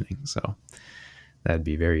positioning. So that'd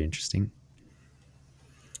be very interesting.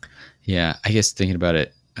 Yeah, I guess thinking about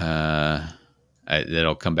it,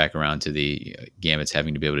 that'll come back around to the Gambits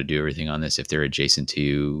having to be able to do everything on this if they're adjacent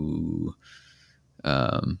to. They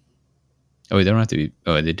don't have to be.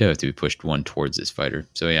 Oh, they do have to be pushed one towards this fighter.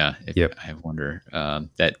 So yeah, I wonder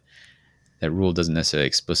that rule doesn't necessarily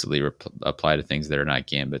explicitly apply to things that are not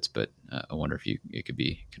Gambits, but I wonder if it could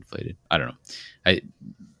be conflated. I don't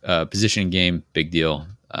know. Positioning game, big deal.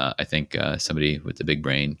 I think somebody with a big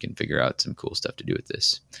brain can figure out some cool stuff to do with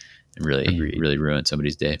this and really ruin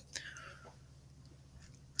somebody's day.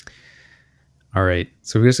 All right,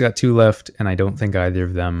 so we just got 2 left, and I don't think either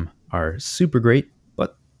of them are super great,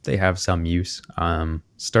 but they have some use.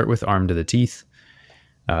 Start with Armed to the Teeth.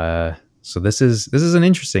 So this is an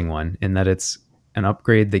interesting one in that it's an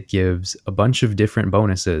upgrade that gives a bunch of different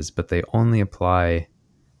bonuses, but they only apply,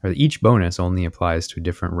 or each bonus only applies to a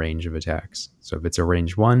different range of attacks. So if it's a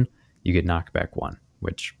range 1, you get knockback 1,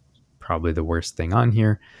 which is probably the worst thing on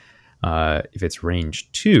here. If it's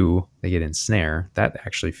range 2, they get Ensnare. That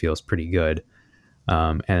actually feels pretty good.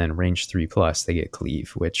 And then range 3+, they get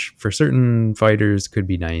Cleave, which for certain fighters could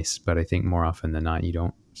be nice, but I think more often than not, you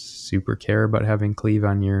don't super care about having Cleave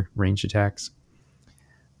on your ranged attacks.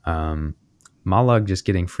 Mollog just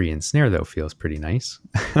getting free Ensnare, though, feels pretty nice.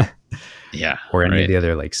 Yeah. Or any of the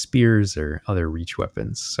other like spears or other reach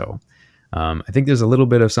weapons. So I think there's a little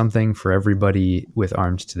bit of something for everybody with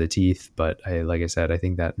Armed to the Teeth, but like I said, I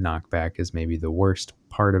think that knockback is maybe the worst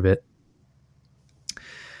part of it.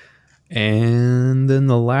 And then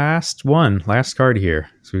the last card here.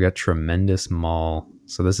 So we got Tremendous Maul.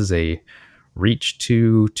 So this is a reach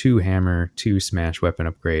 2 hammer, 2 smash weapon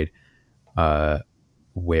upgrade,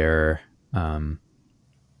 where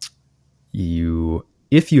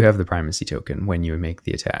if you have the primacy token when you make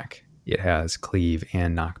the attack, it has Cleave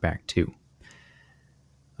and knockback 2.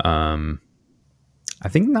 I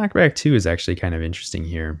think knockback 2 is actually kind of interesting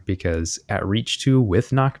here because at reach 2 with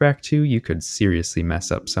knockback 2, you could seriously mess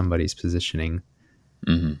up somebody's positioning.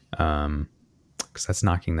 Because that's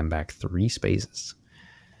knocking them back 3 spaces.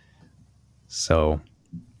 So,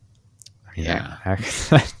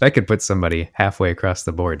 that could put somebody halfway across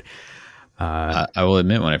the board. I will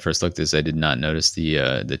admit, when I first looked at this, I did not notice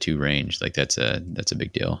the 2 range. Like that's a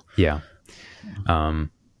big deal. Yeah.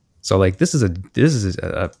 So like this is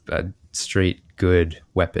a straight good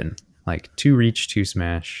weapon. Like 2 reach, 2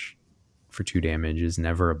 smash for 2 damage is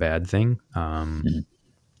never a bad thing. The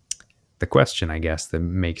question, I guess, that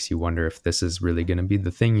makes you wonder if this is really going to be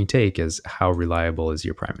the thing you take is how reliable is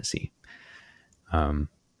your primacy.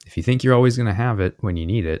 If you think you're always going to have it when you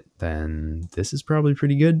need it, then this is probably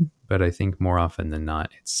pretty good. But I think more often than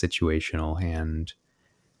not, it's situational and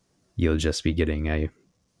you'll just be getting a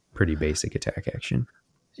pretty basic attack action.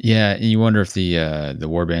 Yeah, and you wonder if the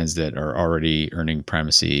warbands that are already earning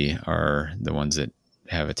primacy are the ones that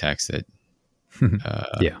have attacks that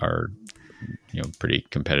are pretty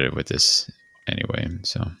competitive with this anyway.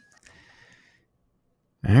 So,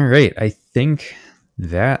 all right, I think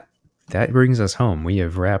that brings us home. We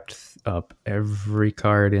have wrapped up every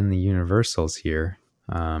card in the universals here.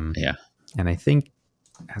 And I think,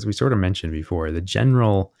 as we sort of mentioned before, the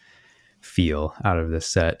general feel out of this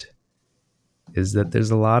set is that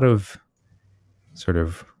there's a lot of sort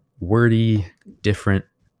of wordy, different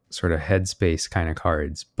sort of headspace kind of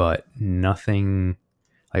cards, but nothing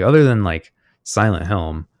like other than like Silent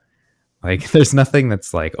Helm, Like there's nothing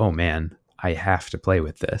that's like, oh man, I have to play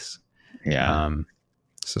with this. Yeah.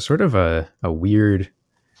 So sort of a weird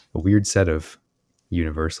set of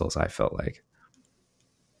universals, I felt like.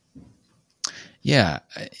 Yeah.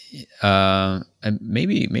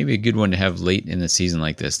 Maybe a good one to have late in the season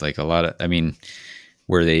like this. Like a lot of, I mean,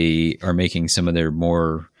 where they are making some of their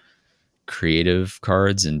more creative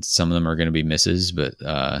cards, and some of them are going to be misses, but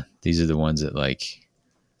these are the ones that like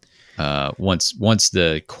once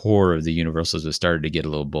the core of the universals has started to get a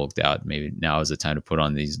little bulked out, maybe now is the time to put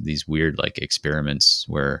on these weird like experiments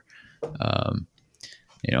where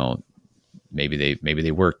you know, maybe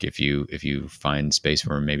they work if you find space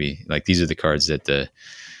for them. Maybe like these are the cards that the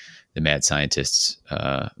mad scientists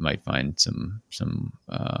might find some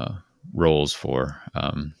roles for,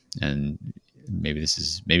 and maybe this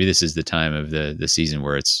is the time of the season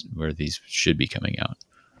where these should be coming out.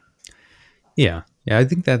 Yeah, I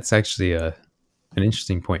think that's actually an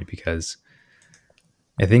interesting point, because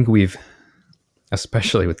I think we've,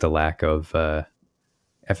 especially with the lack of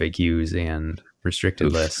FAQs and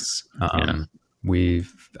restricted lists, at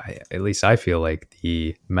least I feel like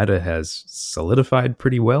the meta has solidified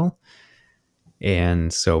pretty well.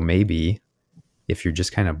 And so maybe if you're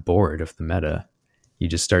just kind of bored of the meta, you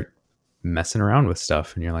just start messing around with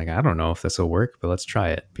stuff and you're like, I don't know if this will work, but let's try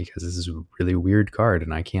it because this is a really weird card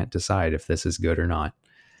and I can't decide if this is good or not.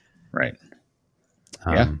 Right.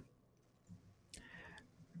 I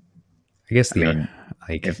guess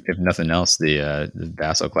if nothing else, the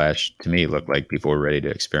Vassal Clash to me looked like people were ready to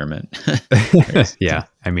experiment. Yeah.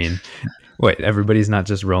 I mean, wait, everybody's not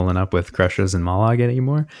just rolling up with Crushes and Mollog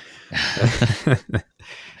anymore.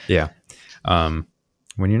 Yeah.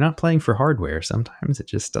 When you're not playing for hardware, sometimes it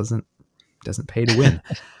just doesn't pay to win.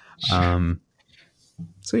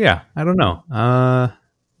 So yeah, I don't know. I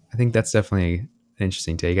think that's definitely an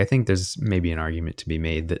interesting take. I think there's maybe an argument to be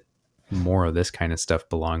made that more of this kind of stuff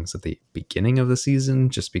belongs at the beginning of the season,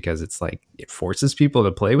 just because it's like it forces people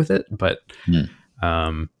to play with it, but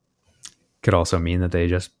could also mean that they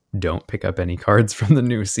just don't pick up any cards from the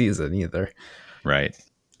new season either. Right.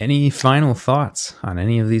 Any final thoughts on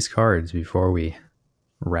any of these cards before we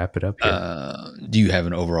wrap it up here? Do you have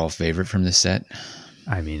an overall favorite from this set?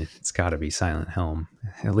 I mean, it's got to be Silent Helm,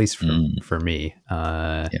 at least for me.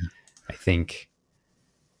 I think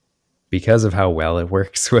because of how well it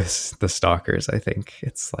works with the Stalkers, I think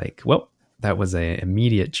it's like, well, that was an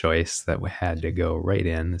immediate choice that had to go right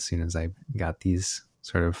in as soon as I got these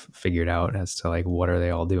sort of figured out as to like, what are they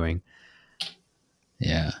all doing?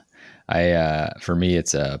 Yeah. For me,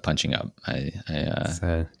 it's Punching Up. It's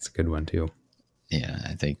a good one too. Yeah,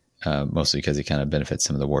 I think mostly because it kind of benefits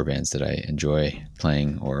some of the warbands that I enjoy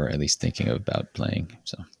playing, or at least thinking about playing.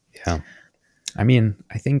 So yeah, I mean,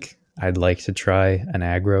 I think I'd like to try an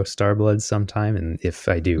aggro Starblood sometime, and if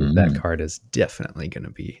I do, that card is definitely going to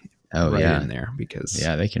be in there, because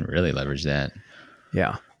they can really leverage that.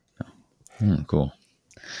 Yeah. Cool.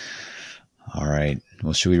 All right.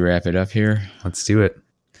 Well, should we wrap it up here? Let's do it.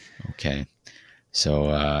 Okay.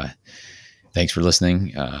 So thanks for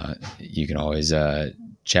listening. You can always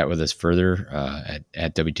chat with us further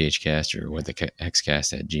at WTHcast or with the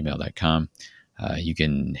Hexcast at gmail.com. You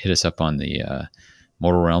can hit us up on the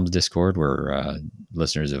Mortal Realms Discord, where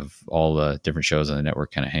listeners of all the different shows on the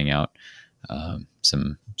network kind of hang out.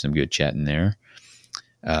 Some good chat in there.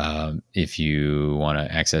 If you want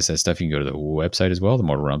to access that stuff, you can go to the website as well,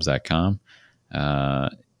 themortalrealms.com.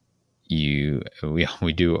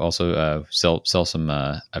 We do also sell some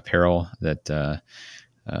apparel that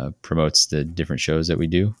promotes the different shows that we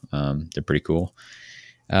do. They're pretty cool.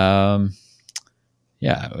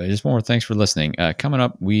 Just one more thanks for listening. Coming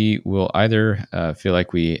up, we will either feel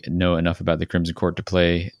like we know enough about the Crimson Court to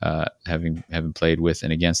play, having played with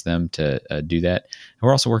and against them to do that. And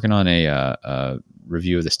we're also working on a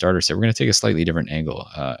review of the starter set. We're going to take a slightly different angle.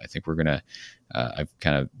 I think we're going to I've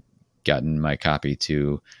kind of gotten my copy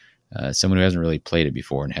to someone who hasn't really played it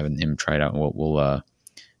before, and having him try it out. And we'll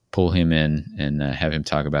pull him in and have him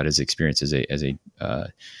talk about his experience as a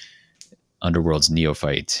Underworld's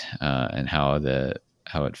neophyte, and how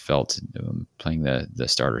it felt playing the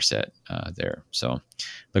starter set there. So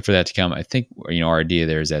look for that to come. I think our idea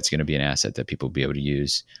there is that's going to be an asset that people will be able to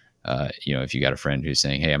use. If you got a friend who's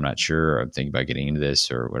saying, "Hey, I'm not sure, I'm thinking about getting into this,"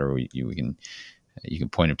 or whatever, you can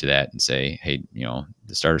point them to that and say, "Hey,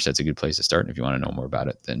 the starter set's a good place to start. And if you want to know more about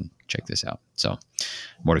it, then check this out." So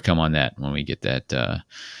more to come on that when we get that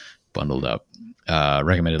bundled up.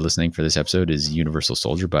 Recommended listening for this episode is Universal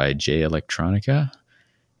Soldier by Jay Electronica.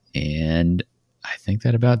 And I think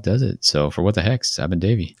that about does it. So for What the Hex, I've been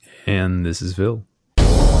Davey. And this is Phil.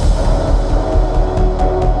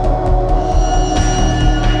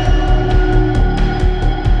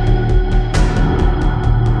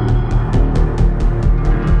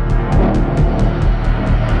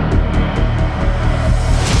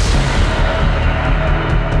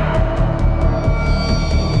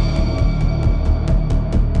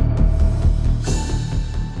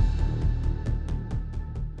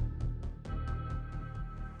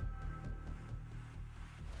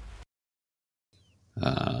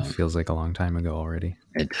 Feels like a long time ago already.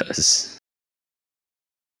 It does.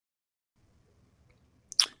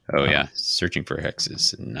 Oh yeah, searching for hex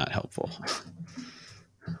is not helpful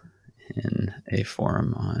in a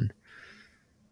forum on